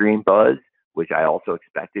mainstream buzz, which I also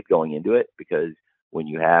expected going into it, because when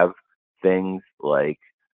you have things like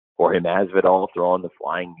Jorge Masvidal throwing the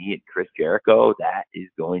flying knee at Chris Jericho, that is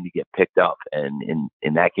going to get picked up. And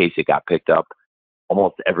in that case, it got picked up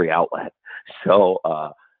almost every outlet. So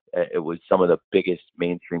it was some of the biggest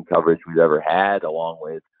mainstream coverage we've ever had, along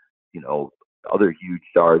with, other huge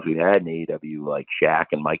stars we had in AEW like Shaq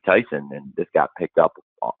and Mike Tyson. And this got picked up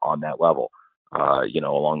on that level,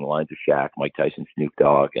 along the lines of Shaq, Mike Tyson, Snoop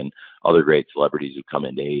Dogg, and other great celebrities who come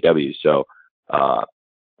into AEW. So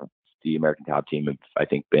the American Top Team have, I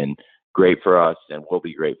think, been great for us and will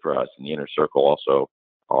be great for us. And the Inner Circle also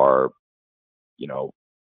are,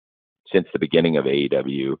 since the beginning of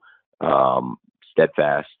AEW,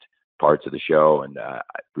 steadfast parts of the show, and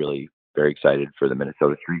really very excited for the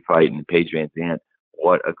Minnesota Street Fight and Paige Van Zandt.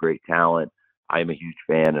 What a great talent. I'm a huge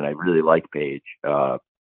fan, and I really like Paige.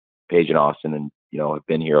 Paige and Austin, and have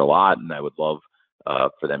been here a lot, and I would love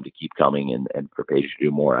for them to keep coming and for Paige to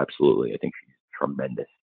do more. Absolutely. I think she's tremendous.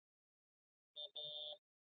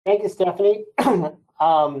 Thank you, Stephanie.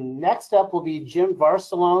 Next up will be Jim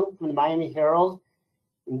Varsalone from the Miami Herald.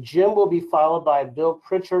 And Jim will be followed by Bill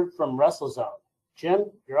Pritchard from WrestleZone. Jim,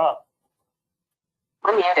 you're up.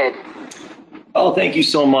 I'm muted. Oh, thank you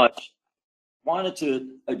so much. Wanted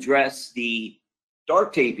to address the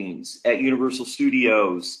dark tapings at Universal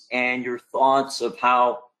Studios and your thoughts of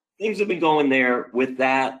how things have been going there with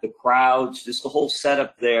that, the crowds, just the whole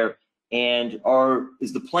setup there. And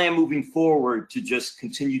is the plan moving forward to just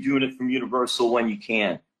continue doing it from Universal when you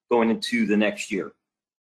can, going into the next year?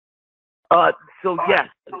 So yes,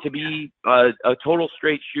 to be a total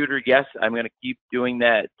straight shooter, yes, I'm going to keep doing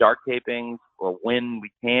that dark tapings or when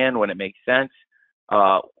we can, when it makes sense.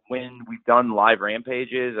 When we've done live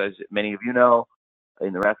rampages, as many of you know,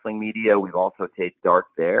 in the wrestling media, we've also taped dark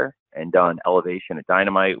there and done elevation at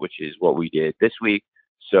Dynamite, which is what we did this week.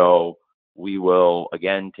 So we will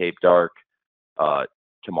again tape dark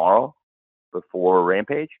tomorrow before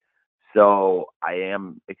Rampage. So I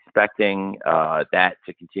am expecting that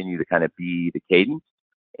to continue to kind of be the cadence,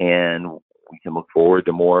 and we can look forward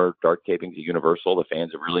to more dark tapings at Universal. The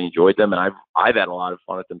fans have really enjoyed them, and I've had a lot of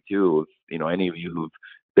fun at them too. If, any of you who've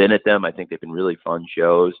been at them, I think they've been really fun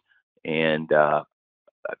shows, and a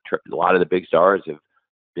lot of the big stars have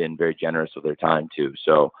been very generous with their time too.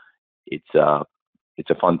 So it's a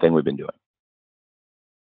fun thing we've been doing.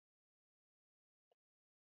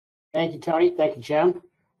 Thank you, Tony. Thank you, Jim.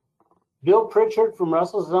 Bill Pritchard from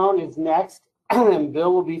WrestleZone is next, and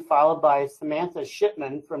Bill will be followed by Samantha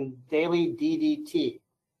Shipman from Daily DDT.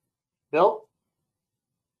 Bill?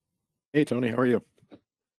 Hey, Tony, how are you?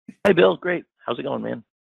 Hey, Bill. Great. How's it going, man?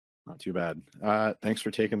 Not too bad. Thanks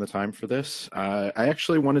for taking the time for this. I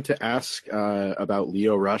actually wanted to ask about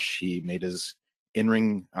Lio Rush. He made his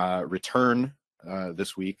in-ring return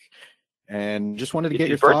this week, and just wanted to get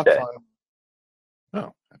your thoughts on...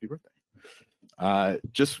 Oh, happy birthday.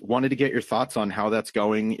 Just wanted to get your thoughts on how that's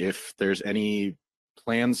going, if there's any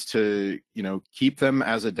plans to, keep them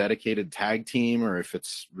as a dedicated tag team, or if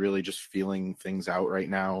it's really just feeling things out right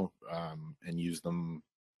now and use them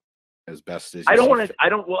as best as you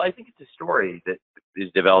Well, I think it's a story that is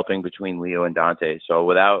developing between Lio and Dante. So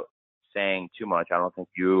without saying too much, I don't think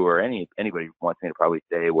you or anybody wants me to probably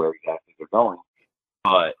say where exactly they're going.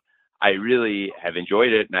 But I really have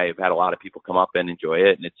enjoyed it, and I've had a lot of people come up and enjoy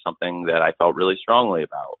it, and it's something that I felt really strongly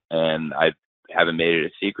about. And I haven't made it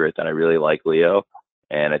a secret that I really like Lio,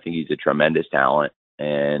 and I think he's a tremendous talent,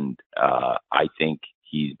 and I think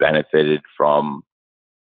he's benefited from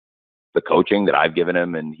the coaching that I've given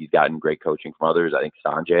him, and he's gotten great coaching from others. I think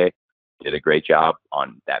Sanjay did a great job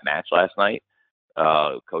on that match last night,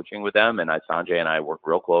 coaching with them, and Sanjay and I work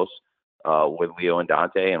real close with Lio and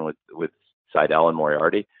Dante and with Seidel and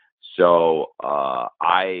Moriarty. So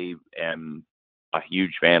I am a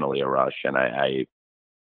huge fan of Lio Rush, and I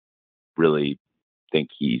really think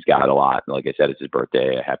he's got a lot. And like I said, it's his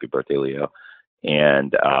birthday. Happy birthday, Lio.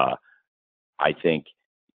 And I think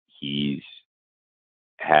he's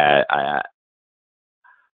had.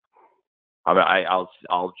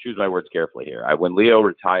 I'll choose my words carefully here. When Lio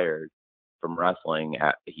retired from wrestling,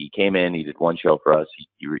 he came in, he did one show for us,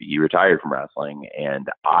 he retired from wrestling, and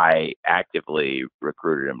I actively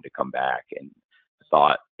recruited him to come back, and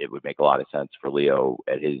thought it would make a lot of sense for Lio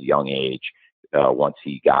at his young age, once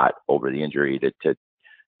he got over the injury, to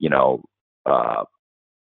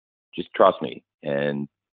just trust me and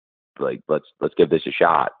let's give this a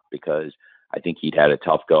shot, because I think he'd had a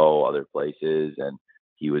tough go other places, and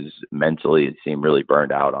he was mentally, it seemed, really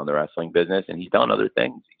burned out on the wrestling business, and he's done other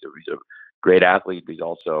things. He's a great athlete. He's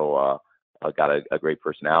also got a great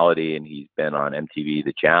personality, and he's been on MTV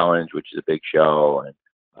The Challenge, which is a big show.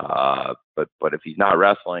 And but if he's not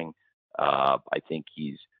wrestling, I think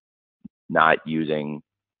he's not using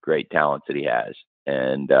great talents that he has.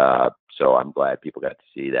 And so I'm glad people got to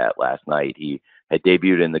see that last night. He had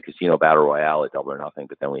debuted in the Casino Battle Royale at Double or Nothing,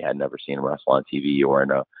 but then we had never seen him wrestle on TV or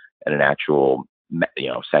in an actual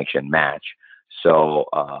sanctioned match. So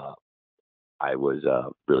I was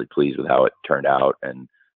really pleased with how it turned out. And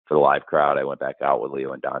for the live crowd, I went back out with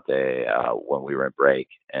Lio and Dante when we were in break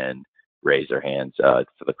and raised their hands for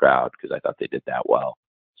the crowd, because I thought they did that well.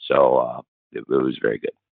 So it was very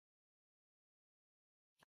good.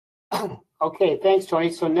 Okay, thanks,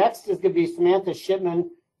 Tony. So next is going to be Samantha Shipman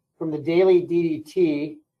from the Daily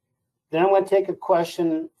DDT. Then I'm going to take a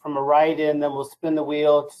question from a write-in, then we'll spin the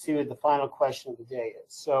wheel to see what the final question of the day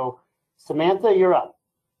is. So, Samantha, you're up.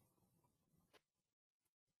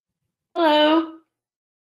 Hello.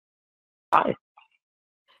 Hi.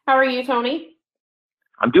 How are you, Tony?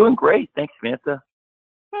 I'm doing great. Thanks, Samantha.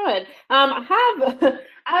 Good. I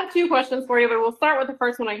have two questions for you, but we'll start with the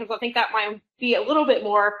first one because I think that might be a little bit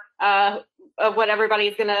more of what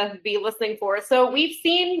everybody's going to be listening for. So we've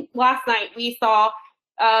seen last night, we saw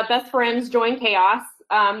Best Friends join Chaos.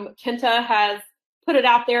 Kenta has put it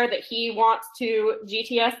out there that he wants to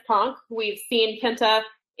GTS Punk. We've seen Kenta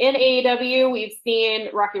in AEW. We've seen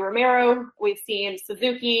Rocky Romero. We've seen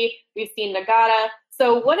Suzuki. We've seen Nagata.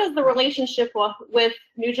 So what is the relationship with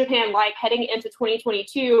New Japan like heading into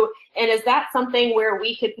 2022? And is that something where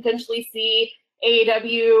we could potentially see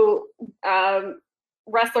AEW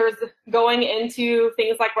wrestlers going into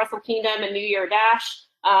things like Wrestle Kingdom and New Year Dash,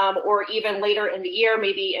 or even later in the year,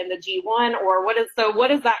 maybe in the G1? Or what is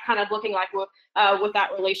that kind of looking like with that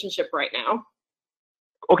relationship right now?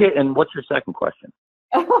 Okay, and what's your second question?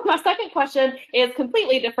 My second question is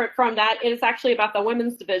completely different from that. It is actually about the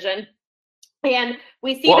women's division. And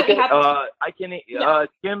we see that we have. I can,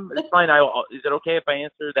 Jim, it's fine. Is it okay if I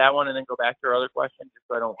answer that one and then go back to your other question, just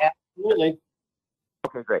so I don't? Absolutely.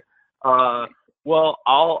 Okay, great. Well,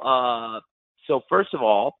 so first of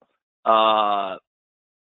all,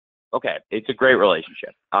 okay, it's a great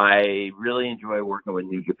relationship. I really enjoy working with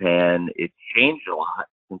New Japan. It's changed a lot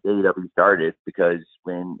since AEW started, because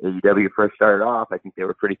when AEW first started off, I think they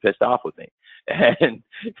were pretty pissed off with me, and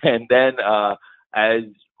then as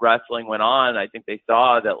wrestling went on, I think they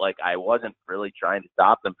saw that like I wasn't really trying to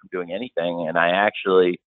stop them from doing anything, and I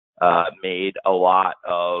actually made a lot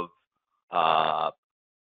of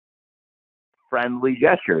friendly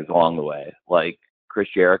gestures along the way. Like Chris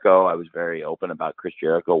Jericho, I was very open about Chris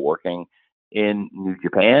Jericho working in New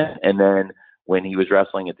Japan, and then when he was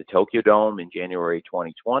wrestling at the Tokyo Dome in January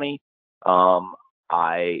 2020,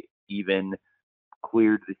 I even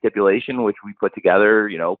cleared the stipulation which we put together.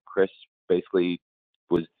 You know, Chris basically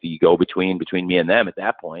was the go-between between me and them at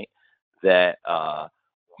that point, that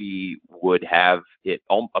we would have it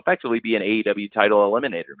effectively be an AEW title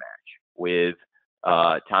eliminator match with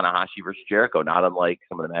Tanahashi versus Jericho, not unlike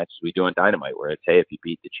some of the matches we do in Dynamite, where it's, hey, if you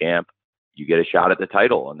beat the champ, you get a shot at the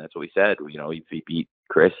title. And that's what we said. You know, if he beat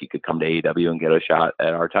Chris, he could come to AEW and get a shot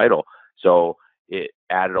at our title. So it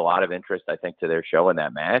added a lot of interest, I think, to their show in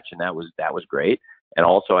that match, and that was great. And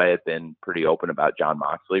also, I had been pretty open about Jon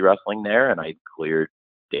Moxley wrestling there, and I cleared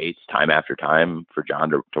dates time after time for John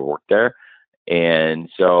to work there. And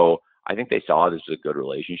so I think they saw this was a good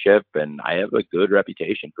relationship, and I have a good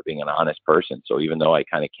reputation for being an honest person. So even though I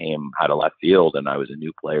kind of came out of left field and I was a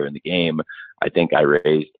new player in the game, I think I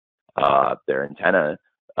raised their antenna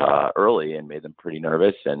early and made them pretty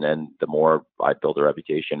nervous. And then the more I built a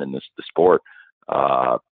reputation in the sport,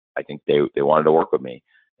 I think they wanted to work with me.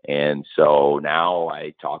 And so now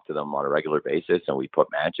I talk to them on a regular basis, and we put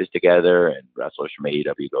matches together, and wrestlers from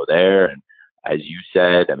AEW go there. And as you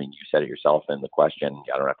said, I mean, you said it yourself in the question,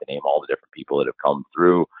 I don't have to name all the different people that have come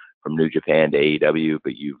through from New Japan to AEW,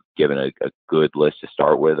 but you've given a good list to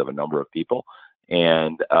start with of a number of people.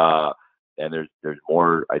 And there's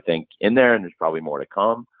more, I think, in there, and there's probably more to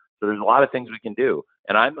come. So there's a lot of things we can do.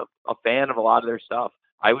 And I'm a fan of a lot of their stuff.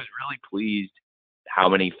 I was really pleased how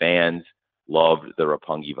many fans loved the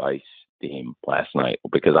Roppongi Vice theme last night,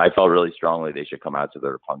 because I felt really strongly they should come out to the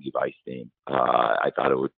Roppongi Vice theme. I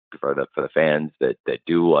thought it would, for the fans that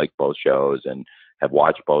do like both shows and have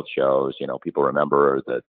watched both shows, you know, people remember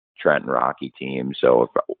the Trent and Rocky team. So if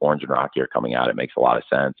Orange and Rocky are coming out, it makes a lot of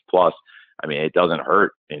sense. Plus, I mean, it doesn't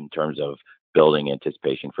hurt in terms of building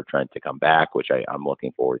anticipation for Trent to come back, which I'm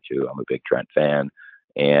looking forward to. I'm a big Trent fan.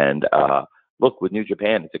 And look, with New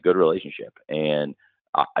Japan, it's a good relationship. And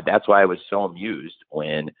that's why I was so amused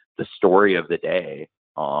when the story of the day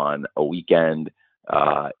on a weekend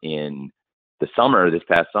in the summer, this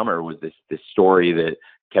past summer, was this story that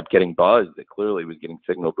kept getting buzzed, that clearly was getting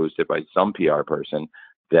signal boosted by some PR person,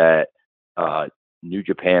 that New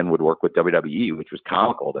Japan would work with WWE, which was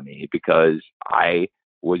comical to me, because I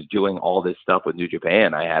was doing all this stuff with New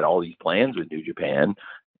Japan. I had all these plans with New Japan,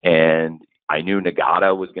 and I knew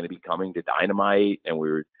Nagata was going to be coming to Dynamite, and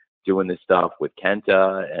we were doing this stuff with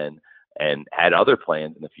Kenta and had other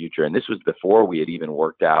plans in the future. And this was before we had even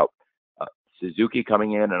worked out Suzuki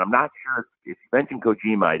coming in. And I'm not sure if you mentioned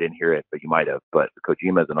Kojima, I didn't hear it, but you might have. But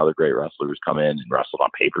Kojima is another great wrestler who's come in and wrestled on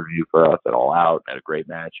pay-per-view for us at All Out, had a great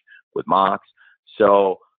match with Mox.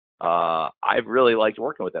 So I've really liked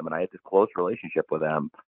working with them, and I had this close relationship with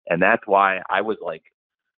them. And that's why I was like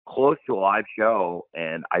close to a live show,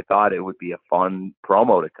 and I thought it would be a fun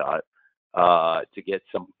promo to cut. to get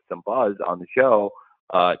some buzz on the show,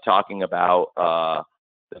 talking about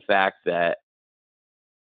the fact that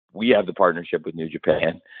we have the partnership with New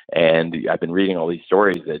Japan, and I've been reading all these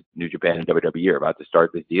stories that New Japan and WWE are about to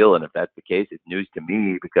start this deal, and if that's the case, it's news to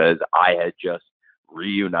me because I had just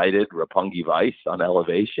reunited Roppongi Vice on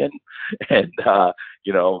Elevation, and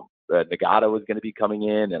Nagata was going to be coming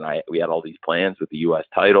in, and we had all these plans with the U.S.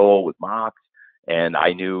 title with Mox, and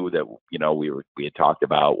I knew that we had talked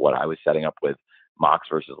about what I was setting up with Mox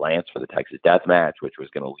versus Lance for the Texas Death Match, which was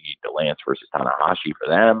going to lead to Lance versus Tanahashi for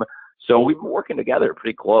them. So we've been working together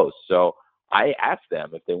pretty close. So I asked them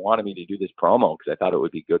if they wanted me to do this promo because I thought it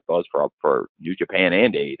would be good buzz for New Japan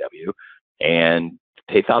and AEW, and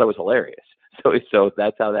they thought it was hilarious. So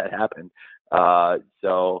that's how that happened.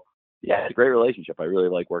 So yeah, it's a great relationship. I really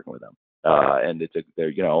like working with them, and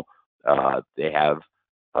they have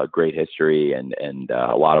a great history, and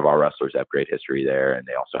a lot of our wrestlers have great history there, and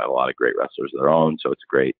they also have a lot of great wrestlers of their own. So it's a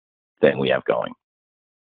great thing we have going.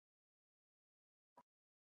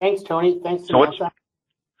 Thanks, Tony. Thanks, Samantha.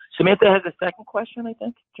 Samantha has a second question, I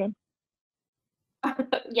think, Jim.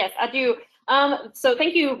 Yes, I do. So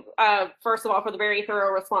thank you, first of all, for the very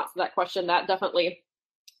thorough response to that question. That definitely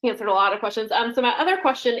answered a lot of questions. So my other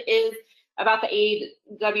question is about the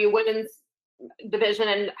AEW women's division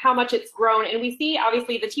and how much it's grown. And we see,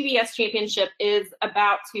 obviously, the TBS championship we're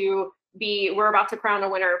about to crown a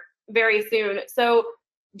winner very soon. So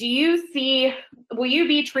will you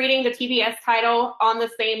be treating the TBS title on the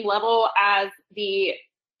same level as the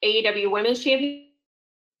AEW women's champion?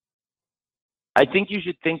 I think you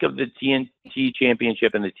should think of the TNT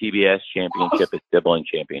championship and the TBS championship as sibling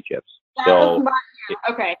championships.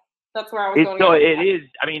 Okay, that's where I was going. So it is.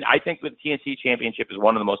 I mean, I think the TNT championship is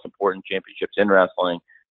one of the most important championships in wrestling,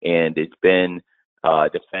 and it's been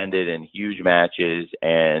defended in huge matches.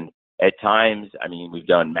 And at times, I mean, we've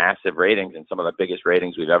done massive ratings, and some of the biggest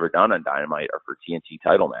ratings we've ever done on Dynamite are for TNT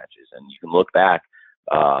title matches. And you can look back.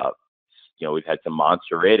 We've had some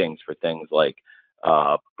monster ratings for things like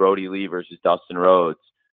Brody Lee versus Dustin Rhodes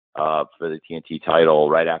for the TNT title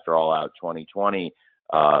right after All Out 2020.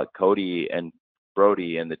 Cody and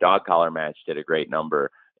Brody in the dog collar match did a great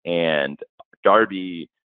number, and Darby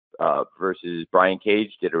versus Brian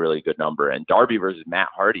Cage did a really good number, and Darby versus Matt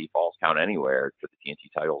Hardy, Falls Count Anywhere for the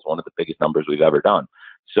TNT title is one of the biggest numbers we've ever done.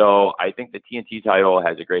 So I think the TNT title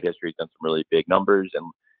has a great history. It's done some really big numbers,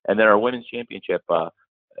 and then our women's championship,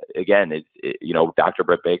 again, Dr.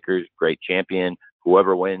 Britt Baker's great champion.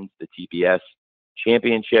 Whoever wins the TBS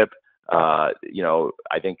championship, I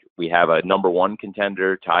think we have a number one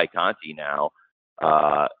contender, Ty Conti now,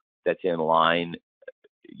 that's in line,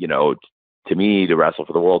 to me, to wrestle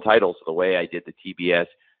for the world title. So the way I did the TBS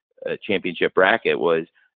championship bracket was,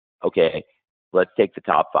 okay, let's take the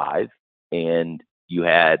top five, and you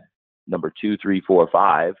had number 2, 3, 4,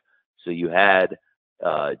 5. So you had,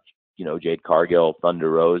 Jade Cargill,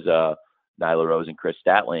 Thunder Rosa, Nyla Rose, and Chris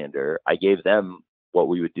Statlander. I gave them what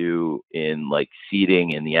we would do in like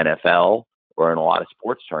seeding in the NFL or in a lot of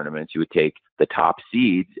sports tournaments. You would take the top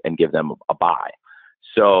seeds and give them a bye.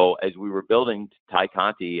 So as we were building, Ty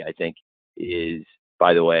Conti, I think, is,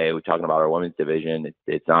 by the way, we're talking about our women's division.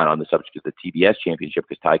 It's not on the subject of the TBS championship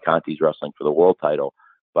because Ty Conti's wrestling for the world title.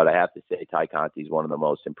 But I have to say, Ty Conti is one of the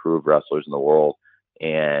most improved wrestlers in the world.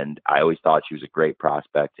 And I always thought she was a great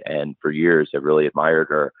prospect. And for years, I really admired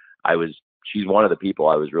her. She's one of the people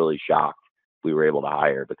I was really shocked we were able to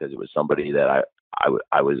hire because it was somebody that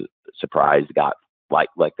I was surprised got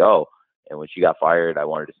let go. And when she got fired, I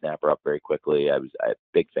wanted to snap her up very quickly. I was a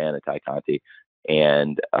big fan of Ty Conti.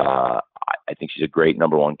 And I think she's a great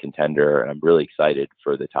number one contender. And I'm really excited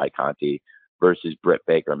for the Ty Conti versus Britt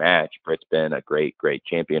Baker match. Britt's been a great, great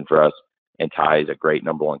champion for us. And Ty is a great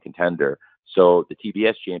number one contender. So the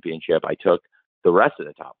TBS championship, I took the rest of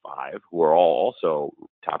the top five, who are all also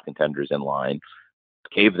top contenders in line,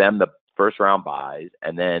 gave them the first round buys,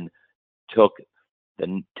 and then took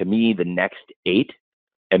the next 8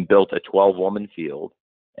 and built a 12-woman field.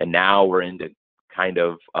 And now we're into kind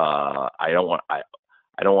of I don't want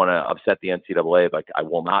to upset the NCAA, but I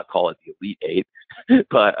will not call it the Elite 8,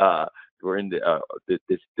 but we're into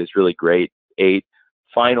this really great 8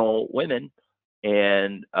 final women,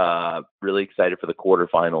 and really excited for the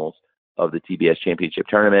quarterfinals of the TBS championship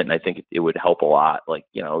tournament. And I think it would help a lot. I'm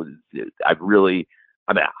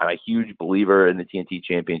a huge believer in the TNT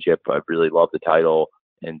championship. I really love the title.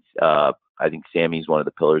 And I think Sammy's one of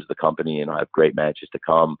the pillars of the company, and I'll have great matches to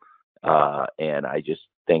come. And I just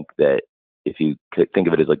think that if you could think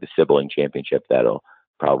of it as like the sibling championship, it'll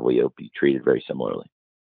be treated very similarly.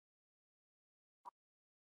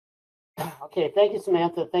 Okay, thank you,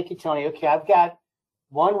 Samantha. Thank you, Tony. Okay, I've got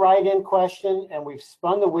one write-in question, and we've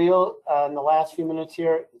spun the wheel in the last few minutes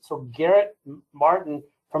here. So Garrett Martin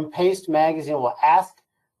from Paste Magazine will ask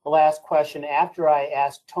the last question after I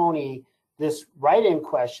ask Tony this write-in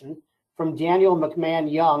question from Daniel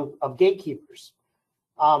McMahon Young of Gatekeepers.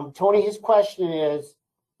 Tony, his question is,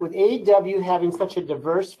 with AEW having such a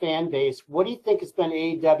diverse fan base, what do you think has been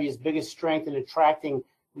AEW's biggest strength in attracting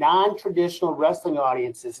non-traditional wrestling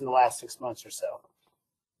audiences in the last 6 months or so?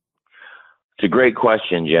 It's a great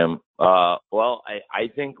question, Jim. Well, I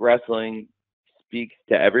think wrestling speaks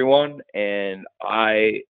to everyone, and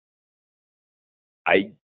I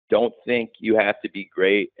don't think you have to be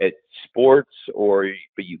great at sports,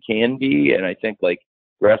 but you can be. And I think like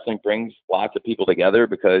wrestling brings lots of people together,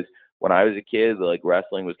 because when I was a kid, like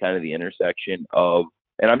wrestling was kind of the intersection of,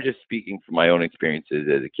 and I'm just speaking from my own experiences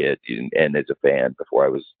as a kid and as a fan before I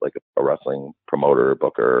was like a wrestling promoter,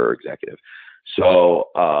 booker, or executive. So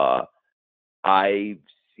I've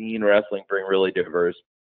seen wrestling bring really diverse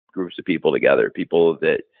groups of people together, people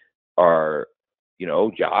that are, you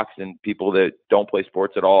know, jocks and people that don't play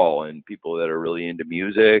sports at all, and people that are really into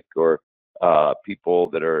music, or people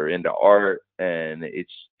that are into art. And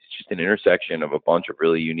it's just an intersection of a bunch of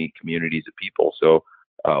really unique communities of people. So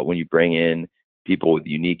when you bring in people with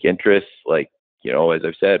unique interests, like, you know, as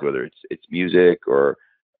I've said, whether it's music or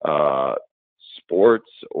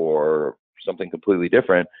sports or something completely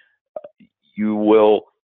different, you will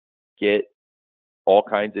get all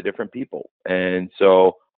kinds of different people. And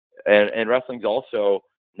so, and wrestling's also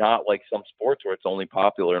not like some sports where it's only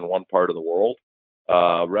popular in one part of the world.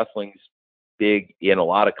 Wrestling's big in a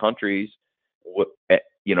lot of countries,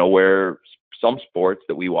 you know, where some sports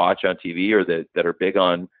that we watch on TV or that are big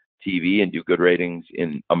on TV and do good ratings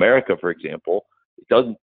in America, for example,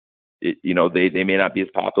 you know, they may not be as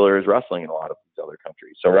popular as wrestling in a lot of these other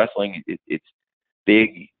countries. So wrestling, it's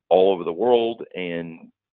big all over the world,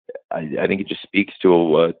 and I think it just speaks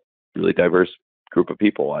to a really diverse group of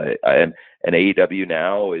people. And AEW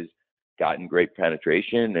now has gotten great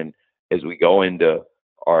penetration, and as we go into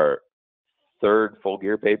our third Full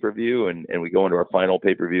Gear pay-per-view and we go into our final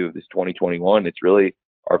pay-per-view of this 2021, it's really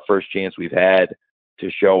our first chance we've had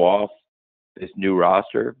to show off this new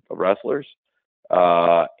roster of wrestlers.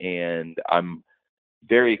 And I'm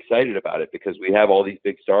very excited about it because we have all these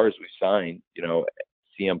big stars we've signed, you know,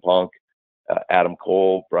 CM Punk, Adam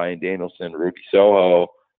Cole, Bryan Danielson, Ruby Soho,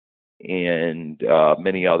 and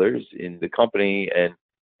many others in the company.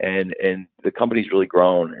 And the company's really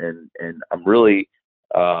grown, and I'm really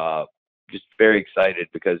just very excited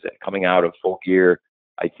because coming out of Full Gear,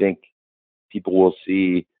 I think people will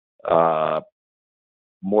see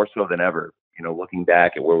more so than ever, you know, looking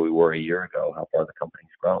back at where we were a year ago, how far the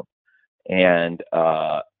company's grown. And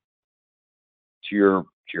to your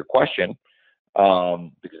question,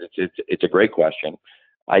 because it's a great question,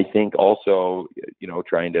 I think also, you know,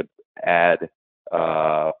 trying to add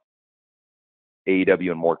AEW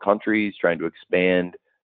in more countries, trying to expand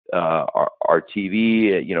our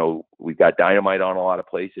TV. You know, we've got Dynamite on a lot of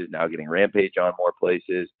places now, getting Rampage on more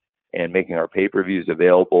places, and making our pay-per-views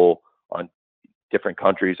available on different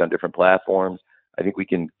countries, on different platforms. I think we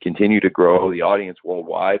can continue to grow the audience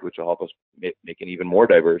worldwide, which will help us make an even more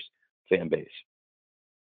diverse fan base.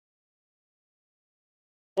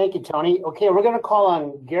 Thank you, Tony. Okay, we're going to call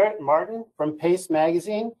on Garrett Martin from Paste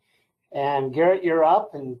Magazine. And Garrett, you're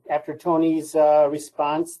up. And after Tony's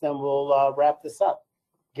response, then we'll wrap this up.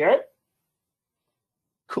 Garrett?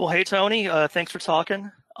 Cool. Hey, Tony. Thanks for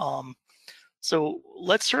talking. So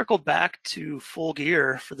let's circle back to Full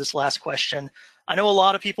Gear for this last question. I know a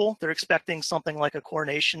lot of people, they're expecting something like a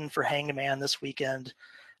coronation for Hangman this weekend.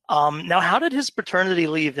 Now, how did his paternity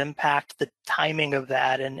leave impact the timing of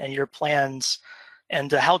that and your plans?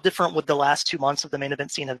 And how different would the last 2 months of the main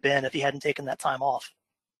event scene have been if he hadn't taken that time off?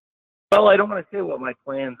 Well, I don't want to say what my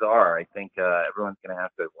plans are. I think everyone's going to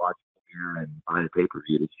have to watch here and buy the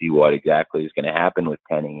pay-per-view to see what exactly is going to happen with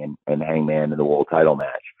Kenny and Hangman in the world title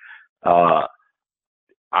match.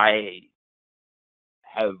 I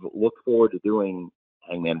have looked forward to doing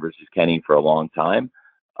Hangman versus Kenny for a long time.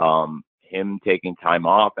 Him taking time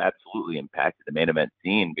off absolutely impacted the main event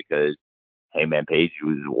scene because Hangman Page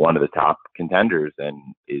was one of the top contenders and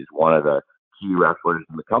is one of the key wrestlers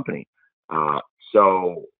in the company.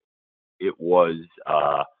 So it was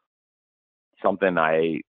something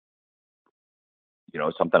I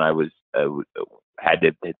had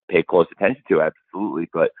to pay close attention to, absolutely.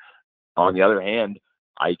 But on the other hand,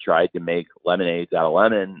 I tried to make lemonades out of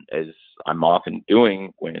lemon, as I'm often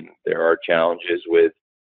doing when there are challenges with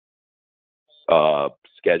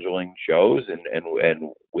scheduling shows and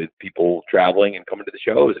with people traveling and coming to the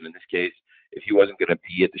shows. And in this case, if he wasn't going to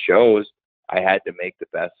be at the shows, I had to make the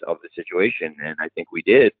best of the situation, and I think we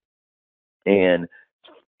did. And,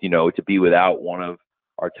 you know, to be without one of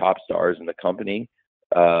our top stars in the company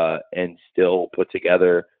and still put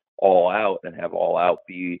together All Out and have All Out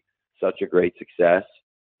be such a great success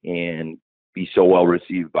and be so well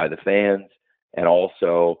received by the fans, and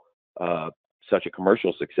also such a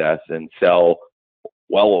commercial success and sell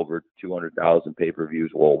well over 200,000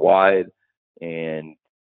 pay-per-views worldwide. And,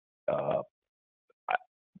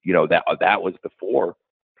 you know, that was before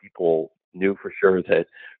people knew for sure that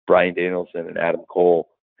Bryan Danielson and Adam Cole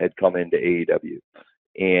had come into AEW.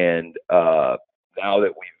 And now that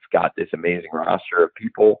we've got this amazing roster of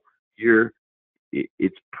people here,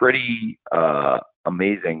 it's pretty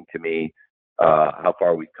amazing to me how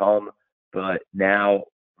far we've come. But now,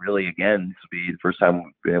 really, again, this will be the first time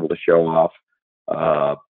we've been able to show off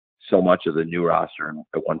so much of the new roster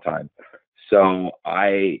at one time. So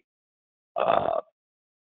I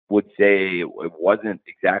would say it wasn't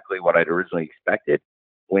exactly what I'd originally expected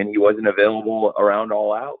when he wasn't available around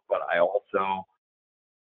All Out, but I also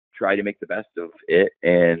try to make the best of it.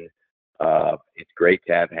 And it's great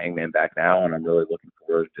to have Hangman back now, and I'm really looking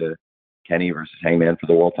forward to Kenny versus Hangman for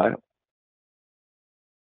the world title.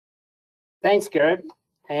 Thanks, Garrett.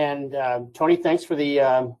 And Tony, thanks for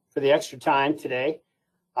the extra time today.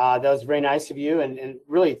 That was very nice of you. And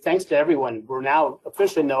really, thanks to everyone. We're now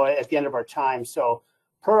officially at the end of our time. So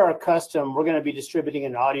per our custom, we're going to be distributing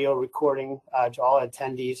an audio recording to all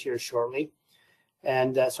attendees here shortly.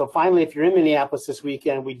 And so finally, if you're in Minneapolis this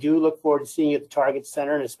weekend, we do look forward to seeing you at the Target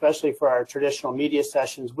Center, and especially for our traditional media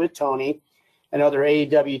sessions with Tony and other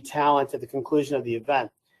AEW talent at the conclusion of the event.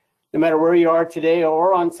 No matter where you are today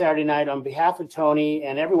or on Saturday night, on behalf of Tony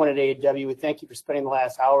and everyone at AEW, we thank you for spending the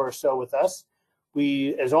last hour or so with us.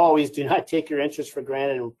 We, as always, do not take your interest for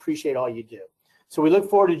granted and appreciate all you do. So we look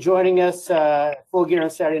forward to joining us Full Gear on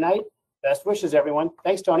Saturday night. Best wishes, everyone.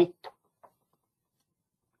 Thanks, Tony.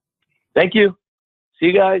 Thank you. See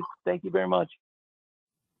you guys. Thank you very much.